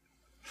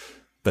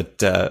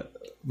but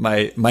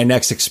my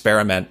next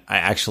experiment, I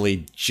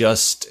actually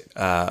just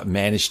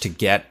managed to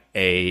get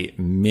a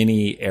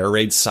mini air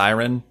raid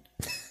siren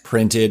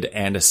printed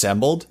and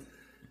assembled.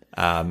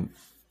 I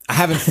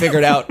haven't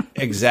figured out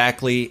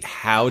exactly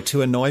how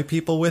to annoy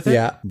people with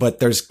it, but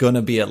there's going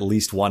to be at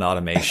least one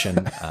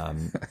automation.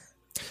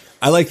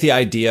 I like the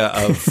idea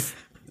of,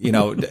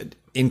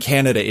 in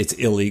Canada, it's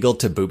illegal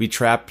to booby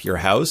trap your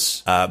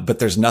house, but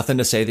there's nothing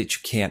to say that you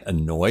can't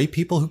annoy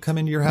people who come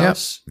into your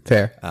house. Yep,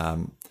 fair.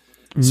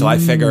 So I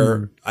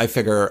figure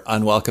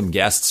unwelcome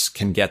guests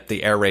can get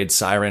the air raid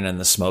siren and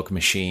the smoke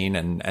machine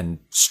and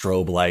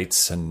strobe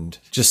lights and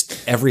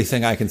just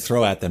everything I can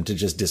throw at them to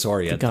just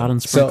disorient Garden them.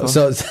 sprinkler.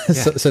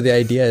 So the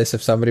idea is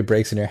if somebody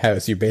breaks in your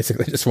house, you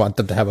basically just want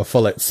them to have a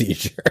full-out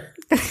seizure.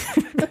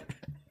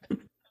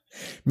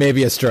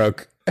 Maybe a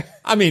stroke.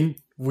 I mean,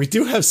 we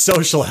do have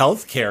social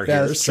health care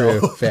here. That's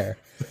true. Fair.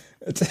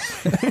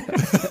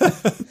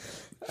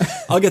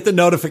 I'll get the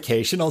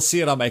notification. I'll see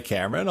it on my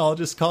camera, and I'll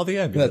just call the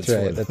ambulance.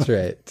 That's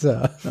right.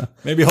 So.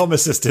 Maybe Home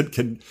Assistant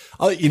can.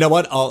 You know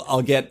what?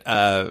 I'll get.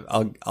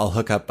 I'll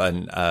hook up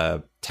an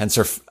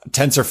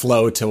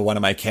TensorFlow to one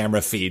of my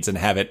camera feeds and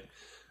have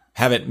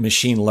it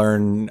machine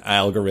learn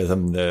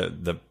algorithm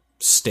the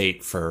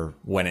state for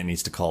when it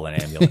needs to call an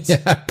ambulance.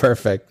 Yeah,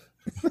 perfect.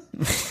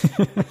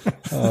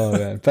 Oh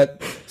man!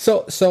 But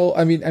so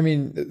I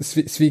mean,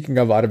 speaking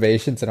of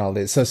automations and all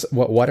this, so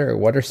what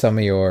are some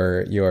of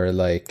your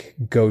like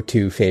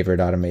go-to favorite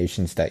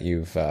automations that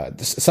you've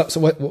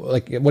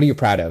what are you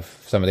proud of?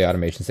 Some of the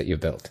automations that you've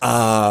built.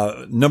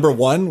 Number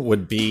one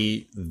would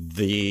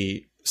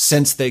be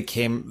since they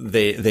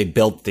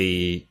built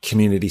the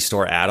community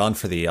store add-on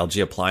for the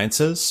LG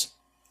appliances.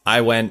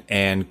 I went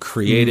and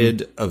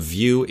created a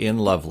view in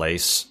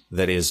Lovelace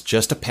that is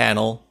just a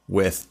panel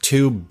with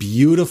two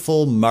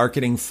beautiful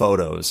marketing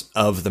photos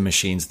of the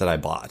machines that I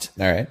bought.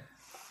 All right.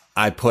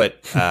 I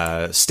put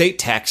state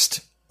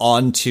text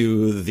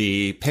onto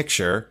the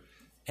picture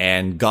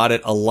and got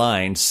it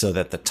aligned so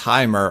that the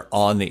timer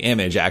on the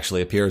image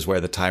actually appears where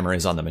the timer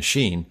is on the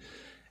machine.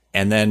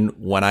 And then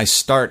when I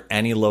start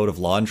any load of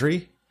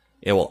laundry,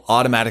 it will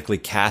automatically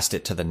cast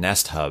it to the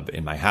Nest Hub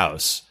in my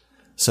house.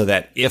 So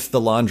that if the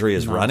laundry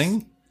is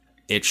running,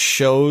 it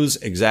shows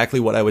exactly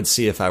what I would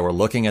see if I were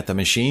looking at the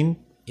machine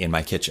in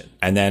my kitchen.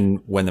 And then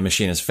when the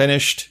machine is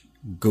finished,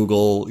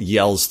 Google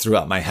yells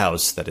throughout my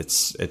house that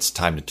it's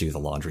time to do the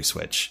laundry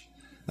switch.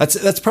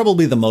 That's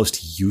probably the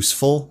most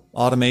useful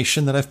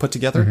automation that I've put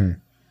together.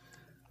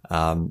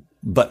 Mm-hmm.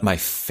 But my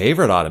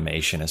favorite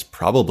automation is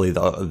probably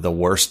the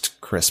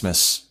worst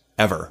Christmas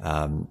ever.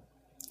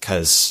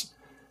 'Cause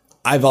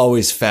I've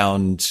always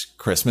found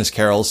Christmas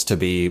carols to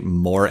be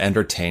more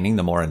entertaining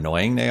the more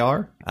annoying they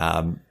are.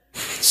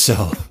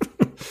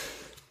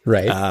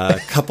 Right. A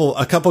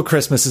couple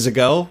Christmases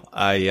ago,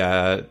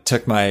 I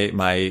took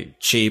my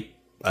cheap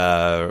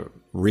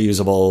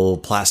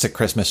reusable plastic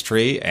Christmas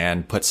tree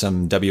and put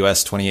some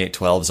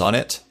WS2812s on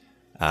it,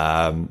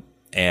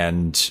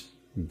 and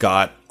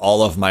got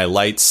all of my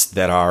lights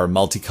that are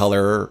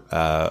multicolor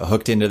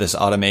hooked into this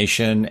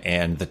automation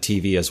and the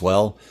TV as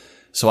well.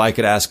 So I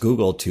could ask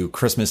Google to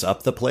Christmas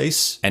up the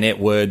place, and it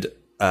would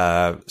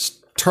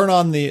turn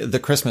on the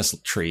Christmas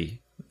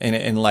tree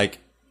and like,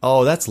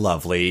 oh, that's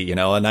lovely,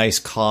 a nice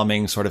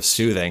calming sort of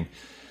soothing.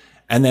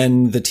 And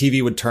then the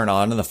TV would turn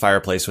on and the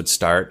fireplace would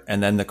start,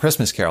 and then the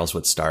Christmas carols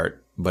would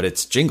start, but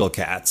it's Jingle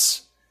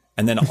Cats.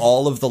 And then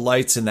all of the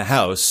lights in the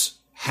house,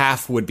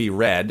 half would be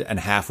red and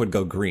half would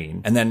go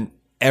green. And then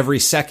every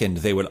second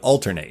they would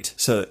alternate.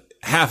 So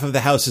half of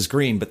the house is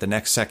green, but the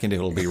next second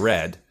it'll be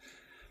red.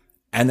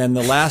 And then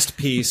the last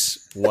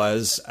piece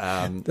was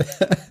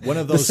one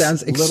of those. This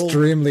sounds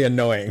extremely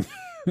annoying.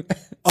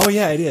 Oh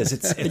yeah, it is.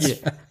 It's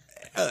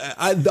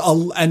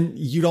and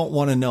you don't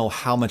want to know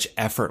how much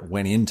effort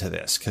went into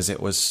this because it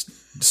was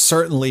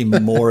certainly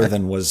more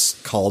than was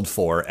called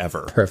for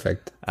ever.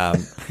 Perfect.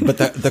 But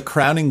the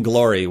crowning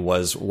glory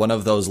was one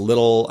of those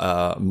little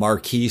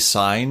marquee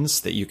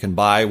signs that you can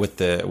buy with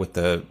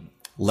the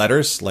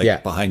letters,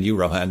 like behind you,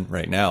 Rohan,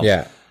 right now.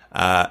 Yeah.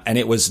 And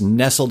it was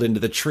nestled into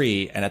the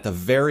tree, and at the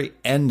very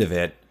end of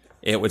it,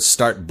 it would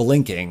start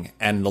blinking,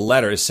 and the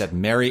letters said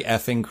 "Merry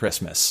effing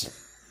Christmas."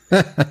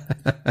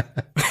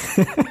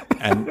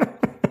 And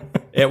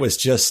it was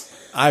just,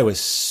 I was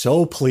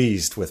so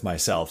pleased with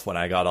myself when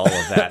I got all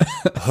of that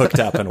hooked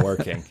up and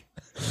working.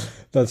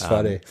 That's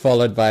funny.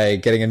 Followed by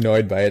getting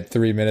annoyed by it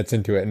 3 minutes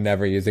into it and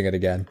never using it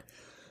again.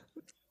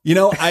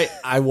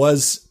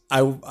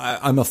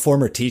 I'm a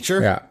former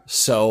teacher,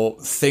 so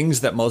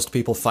things that most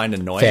people find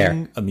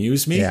annoying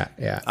amuse me.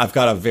 Yeah. I've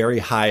got a very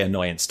high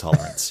annoyance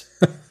tolerance.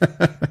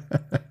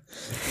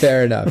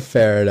 Fair enough.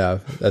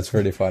 That's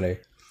pretty funny.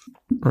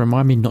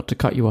 Remind me not to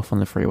cut you off on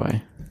the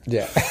freeway.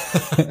 Yeah.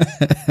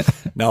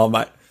 No,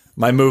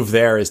 my move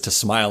there is to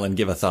smile and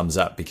give a thumbs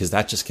up because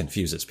that just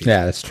confuses people.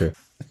 Yeah, that's true.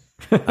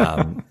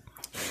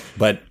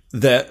 But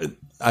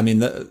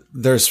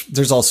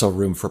there's also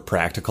room for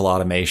practical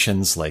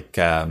automations, like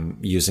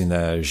using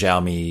the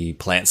Xiaomi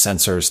plant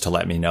sensors to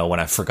let me know when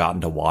I've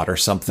forgotten to water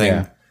something.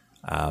 Yeah.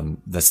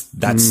 That's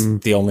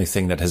the only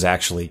thing that has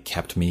actually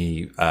kept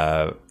me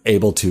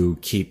able to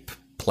keep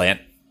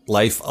plant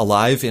life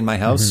alive in my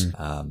house.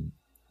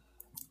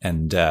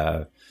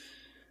 Mm-hmm.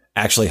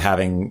 Actually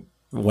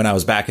when I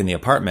was back in the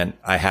apartment,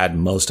 I had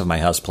most of my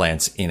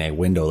houseplants in a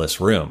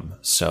windowless room.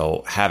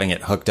 So having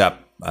it hooked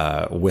up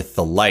with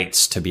the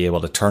lights to be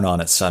able to turn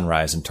on at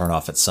sunrise and turn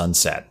off at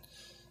sunset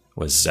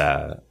was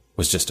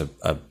just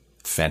a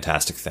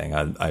fantastic thing.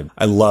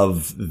 I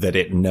love that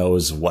it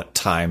knows what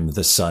time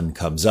the sun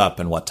comes up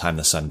and what time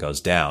the sun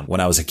goes down. When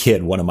I was a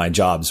kid, one of my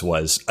jobs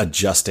was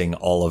adjusting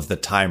all of the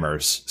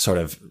timers sort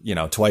of,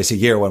 twice a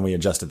year when we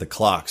adjusted the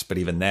clocks. But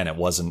even then it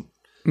wasn't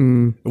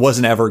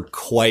ever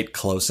quite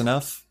close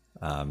enough.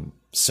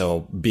 So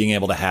being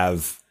able to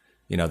have,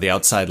 the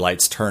outside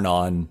lights turn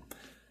on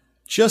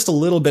just a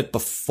little bit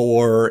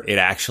before it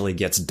actually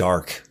gets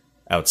dark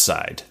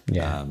outside,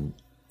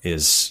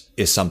 is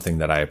something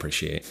that I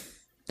appreciate.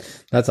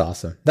 That's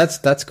awesome.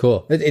 That's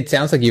cool. It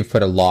sounds like you've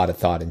put a lot of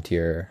thought into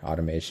your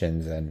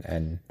automations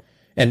and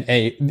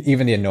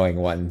even the annoying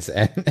ones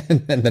and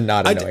the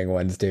not annoying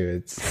ones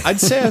too. I'd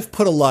say I've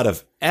put a lot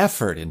of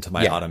effort into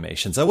my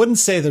automations. I wouldn't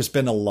say there's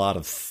been a lot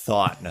of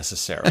thought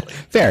necessarily.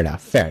 Fair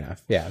enough.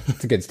 Yeah,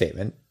 it's a good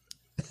statement.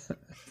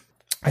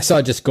 I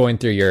saw just going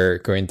through your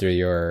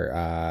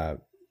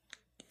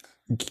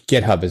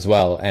GitHub as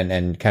well,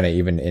 and kind of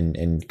even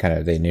in kind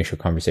of the initial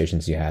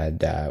conversations you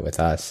had with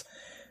us.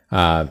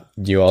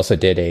 You also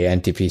did a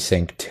NTP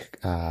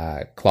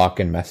synced clock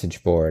and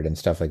message board and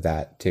stuff like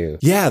that too.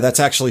 Yeah, that's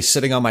actually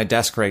sitting on my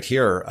desk right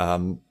here.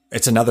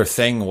 It's another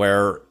thing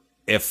where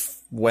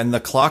when the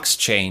clocks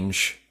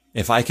change,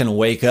 if I can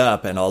wake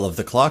up and all of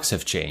the clocks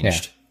have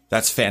changed,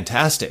 that's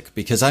fantastic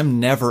because I'm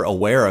never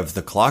aware of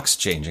the clocks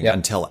changing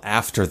until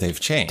after they've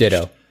changed.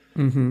 Ditto.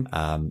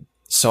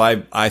 So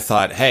I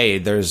thought, hey,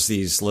 there's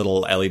these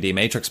little LED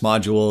matrix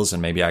modules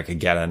and maybe I could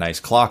get a nice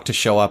clock to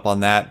show up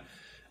on that.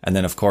 And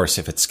then, of course,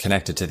 if it's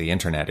connected to the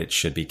internet, it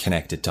should be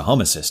connected to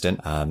Home Assistant.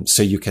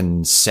 So you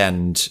can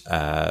send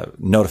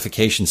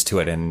notifications to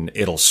it and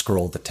it'll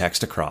scroll the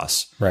text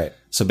across. Right.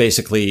 So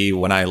basically,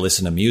 when I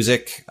listen to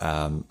music,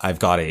 I've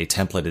got a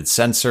templated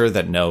sensor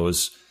that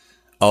knows,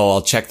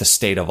 I'll check the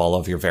state of all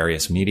of your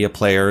various media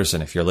players.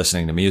 And if you're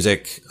listening to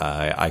music,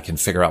 I can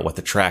figure out what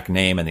the track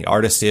name and the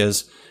artist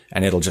is.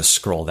 And it'll just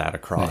scroll that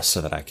across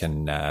so that I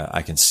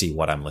can see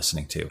what I'm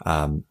listening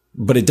to.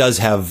 But it does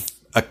have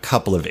a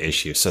couple of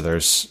issues. So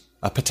there's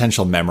a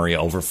potential memory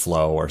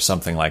overflow or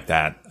something like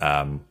that,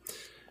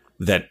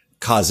 that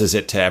causes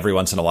it to every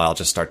once in a while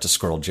just start to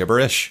scroll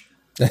gibberish.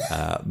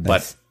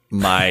 But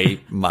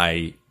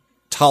my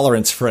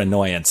tolerance for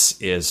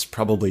annoyance is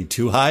probably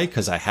too high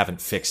because I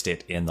haven't fixed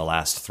it in the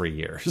last 3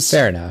 years.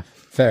 Fair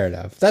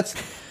enough. That's,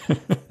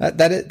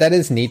 that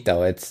is neat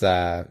though. It's,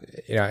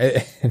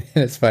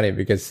 it's funny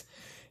because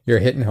you're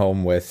hitting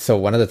home with, so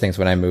one of the things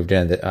when I moved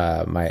in,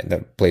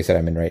 the place that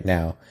I'm in right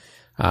now,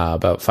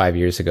 about 5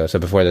 years ago. So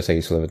before this, I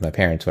used to live with my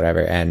parents,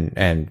 whatever.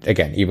 And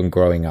again, even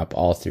growing up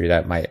all through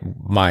that,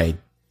 my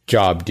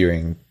job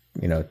during,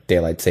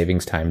 daylight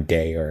savings time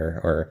day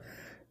or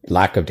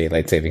lack of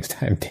daylight savings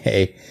time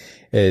day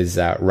is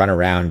run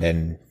around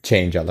and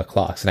change all the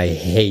clocks. And I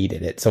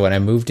hated it. So when I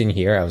moved in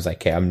here, I was like,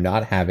 okay, I'm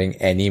not having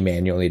any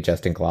manually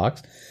adjusting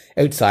clocks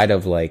outside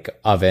of like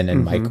oven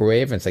and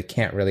microwave. And so I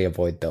can't really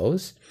avoid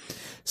those.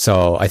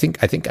 So I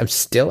think I'm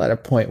still at a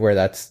point where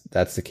that's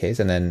the case.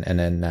 And then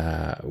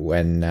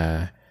when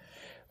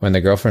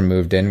the girlfriend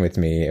moved in with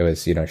me, it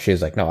was, she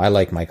was like, no, I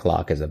like my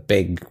clock as a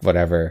big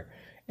whatever.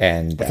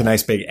 And like a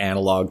nice big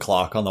analog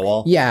clock on the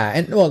wall. Yeah.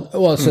 And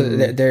well, so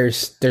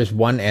there's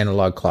one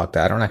analog clock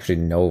that I don't actually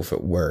know if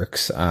it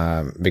works,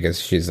 because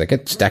she's like,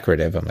 it's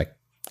decorative. I'm like,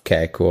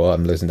 okay, cool.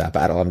 I'm losing that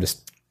battle. I'm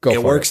just go for it.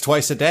 It works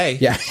twice a day.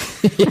 Yeah.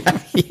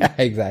 yeah,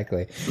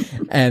 exactly.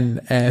 And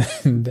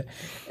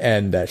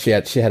she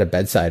had a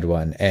bedside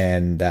one,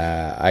 and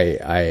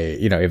I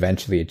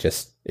eventually it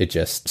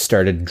just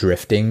started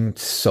drifting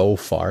so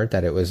far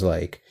that it was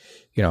like,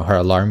 her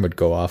alarm would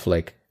go off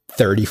like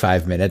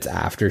 35 minutes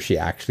after she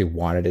actually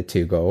wanted it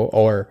to go,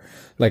 or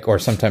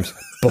sometimes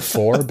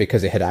before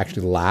because it had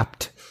actually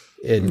lapped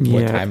in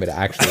what time it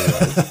actually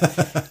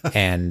was.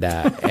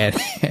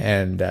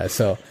 and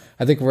so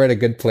I think we're at a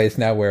good place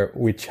now where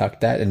we chucked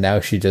that, and now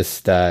she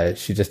just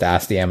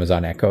asked the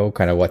Amazon Echo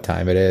kind of what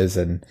time it is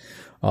and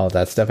all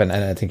that stuff, and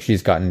I think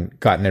she's gotten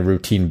a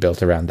routine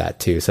built around that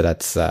too. So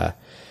that's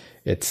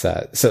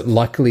so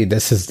luckily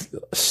this is,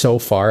 so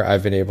far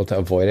I've been able to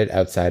avoid it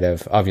outside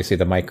of obviously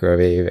the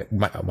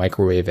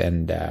microwave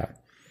and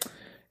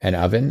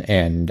oven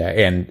and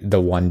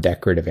the one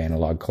decorative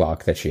analog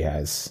clock that she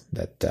has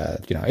that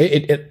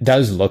it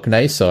does look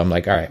nice. So I'm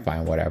like, all right,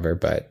 fine, whatever,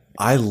 but.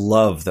 I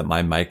love that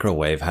my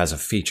microwave has a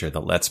feature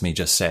that lets me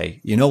just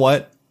say, you know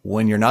what?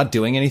 When you're not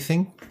doing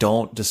anything,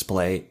 don't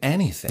display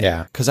anything.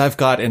 Yeah. Because I've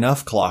got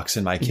enough clocks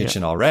in my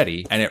kitchen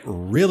already. And it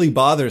really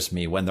bothers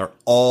me when they're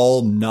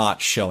all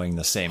not showing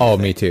the same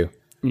thing. Me too.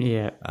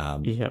 Yeah.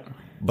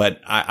 But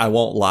I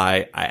won't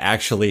lie. I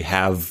actually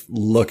have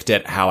looked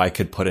at how I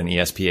could put an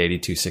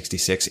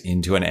ESP8266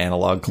 into an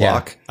analog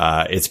clock.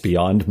 Yeah. It's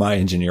beyond my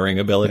engineering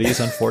abilities,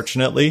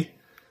 unfortunately.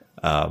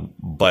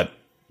 But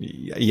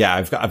yeah,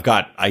 I've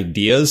got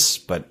ideas,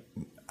 but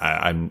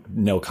I'm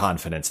no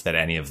confidence that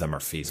any of them are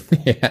feasible.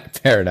 Yeah,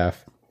 fair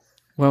enough.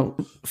 Well,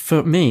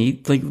 for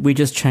me, like we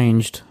just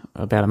changed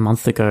about a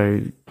month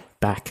ago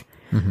back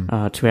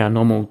to our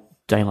normal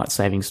daylight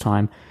savings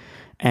time,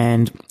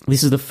 and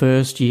this is the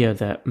first year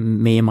that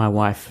me and my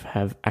wife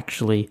have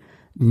actually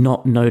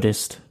not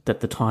noticed that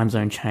the time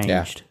zone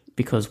changed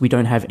because we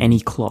don't have any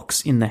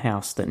clocks in the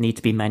house that need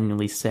to be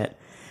manually set.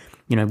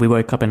 You know, we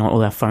woke up and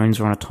all our phones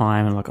were on a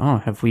time and like, oh,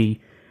 have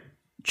we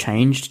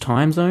changed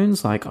time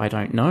zones? Like, I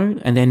don't know.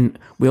 And then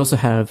we also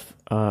have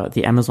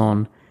the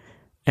Amazon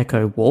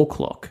Echo wall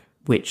clock,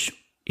 which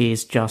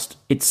is just,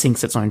 it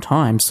syncs its own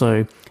time.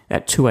 So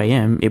at 2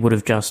 a.m., it would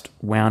have just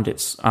wound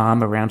its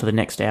arm around to the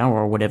next hour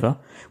or whatever,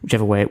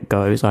 whichever way it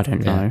goes. I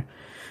don't know.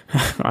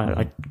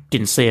 I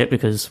didn't see it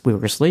because we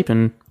were asleep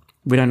and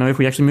we don't know if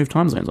we actually moved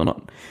time zones or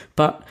not.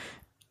 But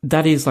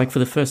that is like for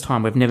the first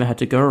time, we've never had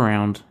to go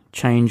around,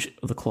 change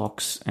the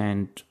clocks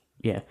and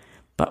yeah.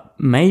 But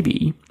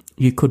maybe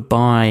you could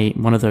buy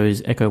one of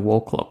those Echo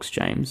wall clocks,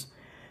 James,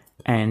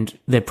 and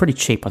they're pretty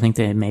cheap. I think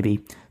they're maybe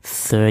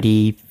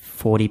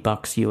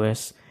 $30-$40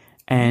 US,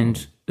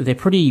 and they're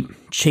pretty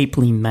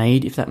cheaply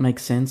made, if that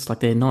makes sense. Like,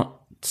 they're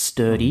not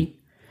sturdy,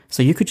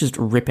 so you could just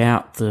rip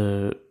out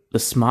the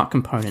smart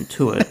component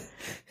to it.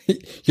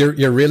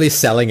 You're really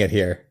selling it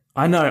here.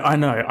 I know.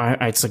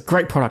 It's a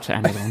great product to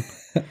Amazon.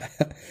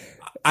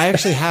 I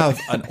actually have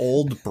an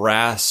old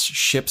brass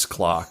ship's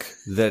clock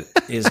that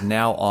is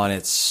now on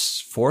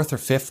its 4th or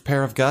 5th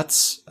pair of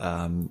guts.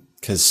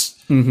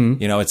 Cause,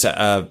 you know, it's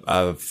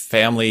a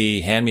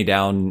family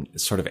hand-me-down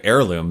sort of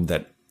heirloom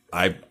that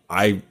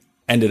I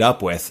ended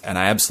up with, and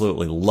I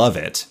absolutely love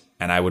it.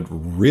 And I would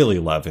really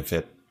love if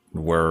it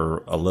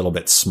were a little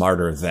bit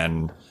smarter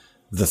than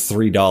the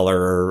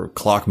 $3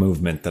 clock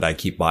movement that I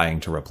keep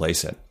buying to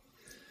replace it.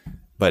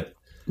 But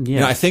you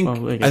know, I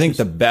think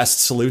the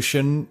best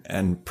solution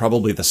and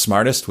probably the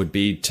smartest would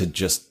be to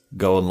just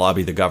go and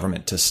lobby the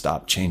government to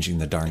stop changing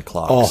the darn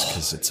clocks,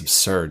 because it's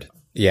absurd.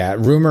 Yeah,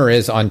 rumor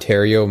is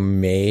Ontario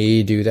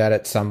may do that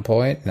at some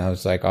point, and I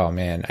was like, oh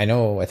man,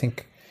 I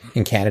think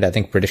in Canada, I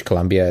think British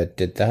Columbia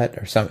did that,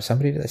 or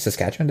somebody did that.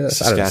 Saskatchewan did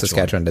that. I don't know,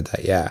 Saskatchewan did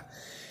that. Yeah,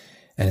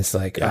 and it's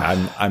like,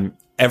 I'm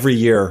every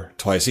year,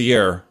 twice a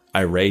year,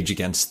 I rage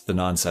against the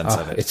nonsense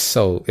of it. It's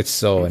so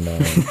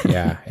annoying.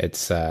 Yeah,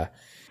 it's.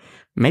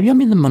 Maybe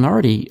I'm in the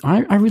minority.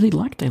 I really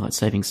like daylight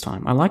savings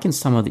time. I like in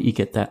summer that you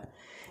get that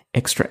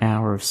extra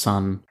hour of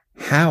sun.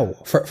 How?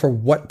 For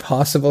what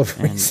possible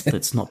reason? And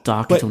it's not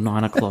dark until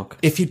 9 o'clock.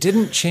 If you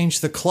didn't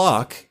change the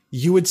clock,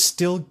 you'd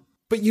still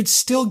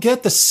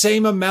get the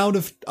same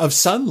amount of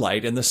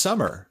sunlight in the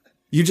summer.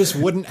 You just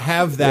wouldn't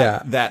have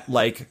that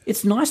like.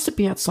 It's nice to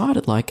be outside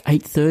at like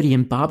 8:30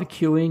 and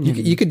barbecuing.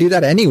 You could do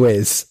that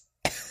anyways.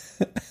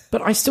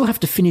 But I still have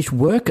to finish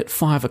work at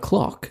 5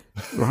 o'clock,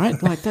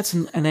 right? Like, that's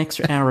an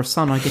extra hour of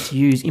sun I get to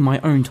use in my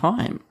own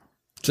time.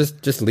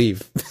 Just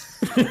leave.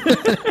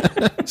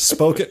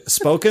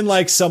 Spoken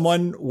like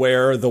someone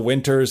where the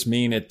winters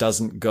mean it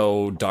doesn't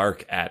go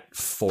dark at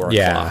 4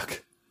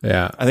 o'clock.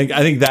 Yeah. I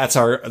think that's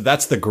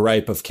the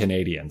gripe of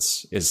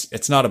Canadians, is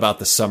it's not about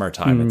the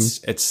summertime.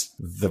 It's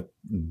the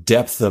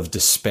depth of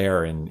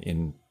despair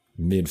in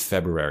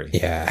mid-February.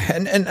 Yeah.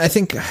 And I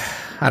think,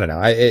 I don't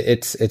know.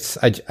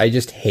 I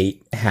just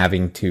hate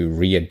having to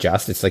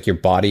readjust. It's like your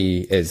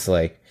body is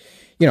like,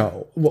 you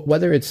know,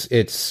 whether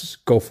it's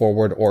go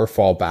forward or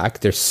fall back,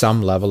 there's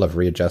some level of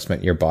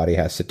readjustment your body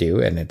has to do.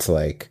 And it's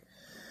like,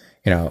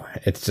 you know,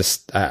 it's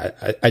just,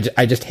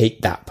 I just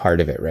hate that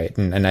part of it. Right.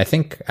 And I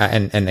think,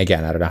 and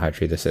again, I don't know how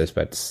true this is,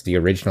 but it's the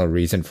original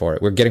reason for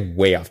it. We're getting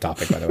way off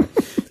topic, by the way.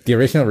 The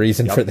original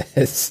reason for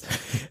this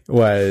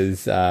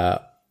was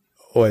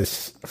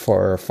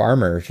for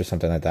farmers or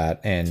something like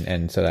that.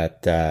 And so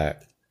that,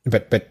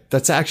 but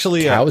that's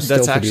actually, cows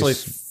still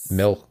produce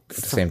milk at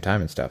the same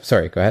time and stuff.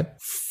 Sorry, go ahead.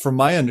 From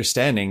my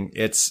understanding,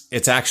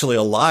 it's actually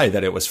a lie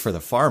that it was for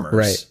the farmers.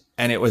 Right.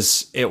 And it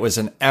was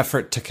an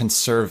effort to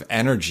conserve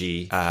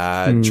energy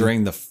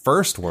during the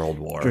First World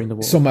War. During the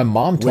war. So my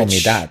mom told me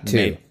that too.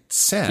 Made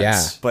sense. Yeah.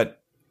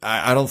 But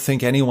I don't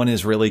think anyone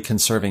is really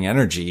conserving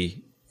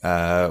energy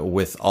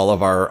with all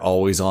of our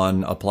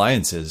always-on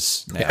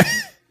appliances now.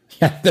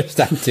 Yeah, there's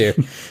that too.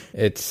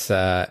 It's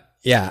I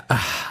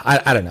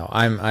don't know.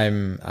 I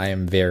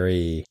am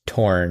very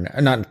torn.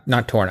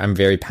 Not torn. I'm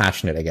very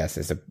passionate, I guess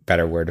is a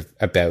better word,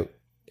 about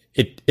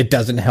it. It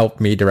doesn't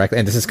help me directly,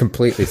 and this is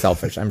completely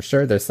selfish. I'm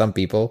sure there's some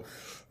people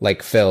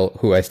like Phil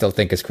who I still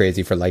think is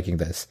crazy for liking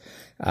this.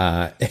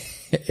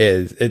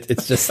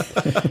 It's just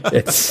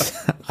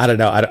I don't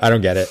know. I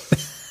don't get it.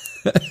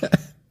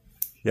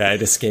 Yeah,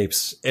 it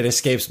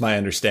escapes my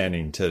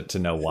understanding to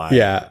know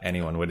why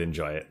anyone would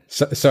enjoy it.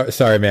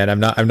 Sorry, man.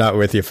 I'm not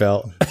with you,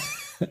 Phil.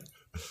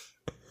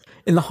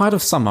 In the height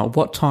of summer,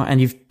 what time?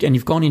 And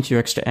you've gone into your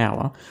extra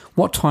hour.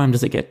 What time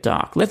does it get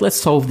dark? Let's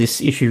solve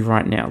this issue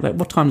right now.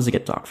 What time does it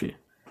get dark for you?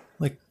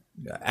 Like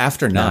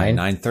after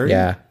 9:30.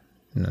 Yeah,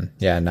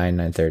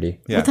 9:30.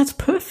 Yeah, well, that's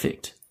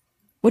perfect.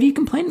 What are you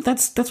complaining?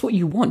 That's what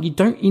you want. You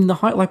don't in the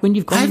height, like when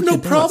you've gone. I have into no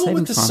your problem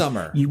with the time,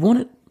 summer. You want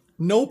it.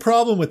 No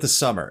problem with the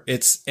summer.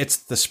 It's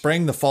the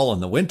spring, the fall,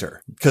 and the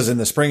winter. Because in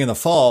the spring and the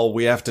fall,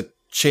 we have to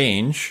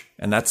change,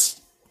 and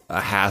that's a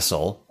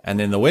hassle. And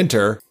in the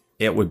winter,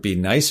 it would be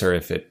nicer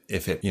if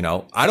it, you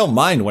know, I don't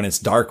mind when it's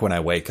dark when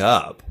I wake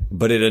up,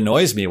 but it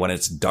annoys me when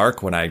it's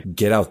dark when I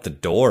get out the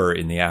door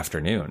in the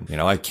afternoon. You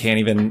know, I can't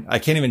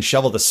even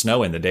shovel the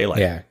snow in the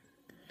daylight. Yeah.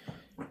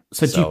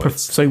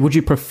 So would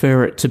you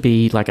prefer it to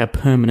be like a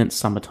permanent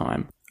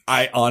summertime?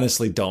 I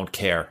honestly don't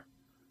care.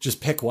 Just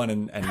pick one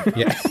and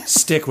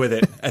stick with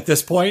it at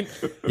this point.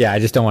 Yeah, I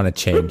just don't want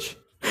to change.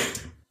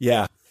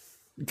 Yeah.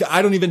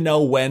 I don't even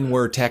know when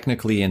we're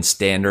technically in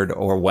standard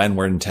or when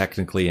we're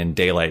technically in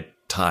daylight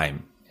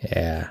time.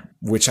 Yeah.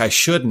 Which I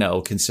should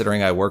know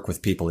considering I work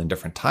with people in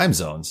different time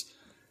zones.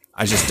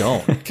 I just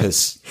don't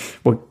because...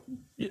 Well,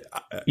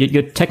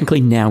 you're technically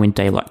now in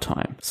daylight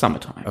time,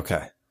 summertime.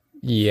 Okay.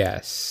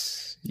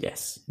 Yes.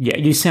 Yes. Yeah,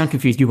 you sound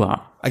confused. You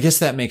are. I guess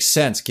that makes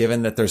sense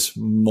given that there's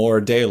more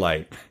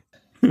daylight.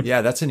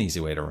 Yeah, that's an easy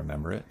way to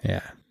remember it.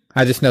 Yeah.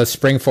 I just know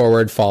spring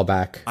forward, fall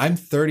back. I'm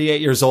 38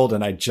 years old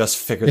and I just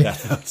figured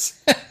that out.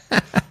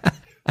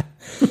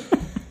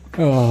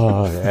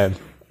 Oh, man.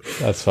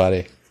 That's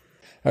funny.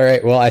 All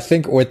right. Well, I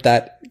think with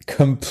that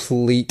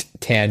complete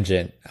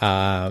tangent,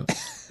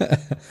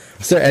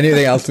 is there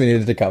anything else we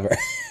needed to cover?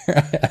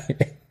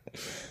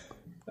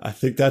 I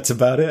think that's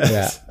about it.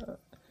 Yeah.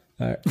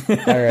 All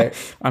right.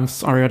 I'm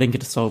sorry I didn't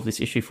get to solve this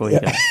issue for you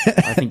guys.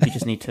 I think you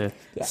just need to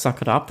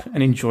suck it up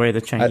and enjoy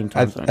the changing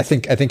time zones. I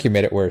think you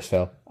made it worse,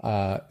 Phil.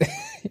 All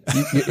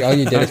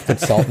you did is put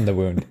salt in the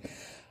wound.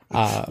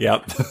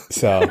 Yep.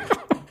 So,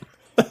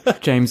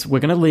 James, we're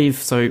going to leave.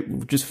 So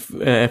just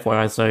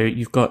FYI, so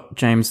you've got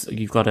James,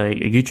 you've got a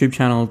YouTube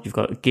channel, you've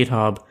got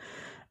GitHub.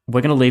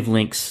 We're going to leave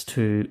links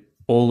to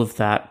all of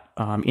that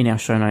in our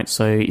show notes.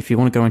 So if you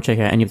want to go and check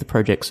out any of the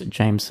projects that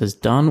James has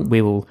done,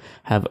 we will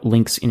have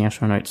links in our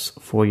show notes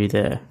for you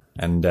there.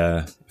 And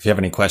if you have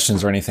any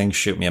questions or anything,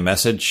 shoot me a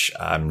message.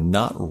 I'm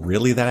not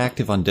really that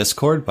active on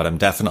Discord, but I'm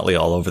definitely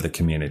all over the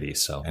community.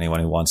 So anyone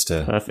who wants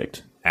to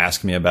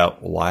ask me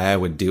about why I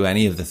would do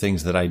any of the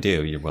things that I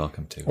do, you're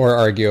welcome to. Or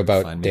argue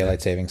about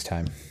daylight savings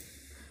time.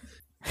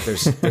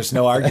 There's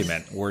no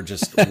argument. We're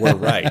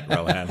right,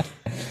 Rohan.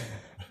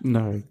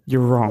 No,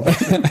 you're wrong.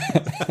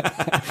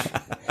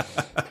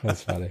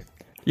 That's funny.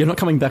 You're not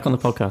coming back on the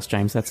podcast,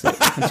 James. That's it.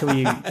 Until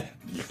you...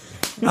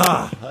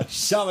 I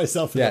shot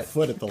myself in the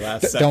foot at the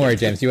last second. Don't worry,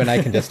 James. You and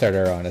I can just start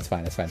our own. It's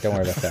fine. Don't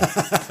worry about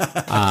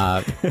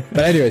that.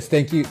 But anyways,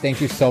 thank you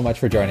so much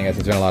for joining us.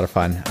 It's been a lot of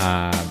fun.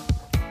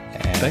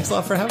 Thanks a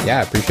lot for having me.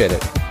 Yeah, appreciate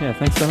it. Yeah,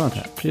 thanks so much.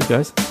 Cheers,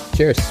 guys.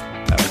 Cheers.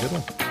 Have a good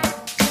one.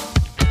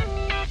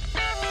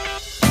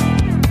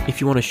 If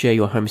you want to share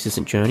your Home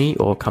Assistant journey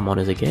or come on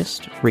as a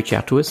guest, reach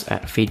out to us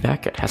at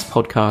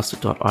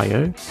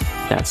feedback@hasspodcast.io.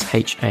 That's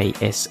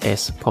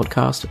HASS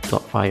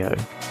podcast.io.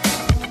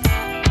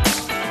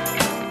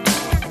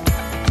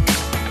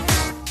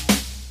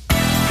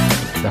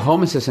 The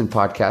Home Assistant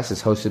podcast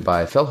is hosted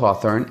by Phil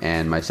Hawthorne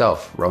and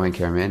myself, Rohan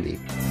Karamandi.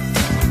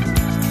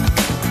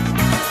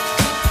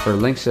 For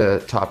links to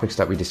topics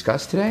that we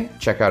discussed today,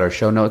 check out our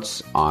show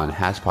notes on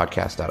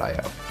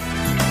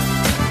hasspodcast.io.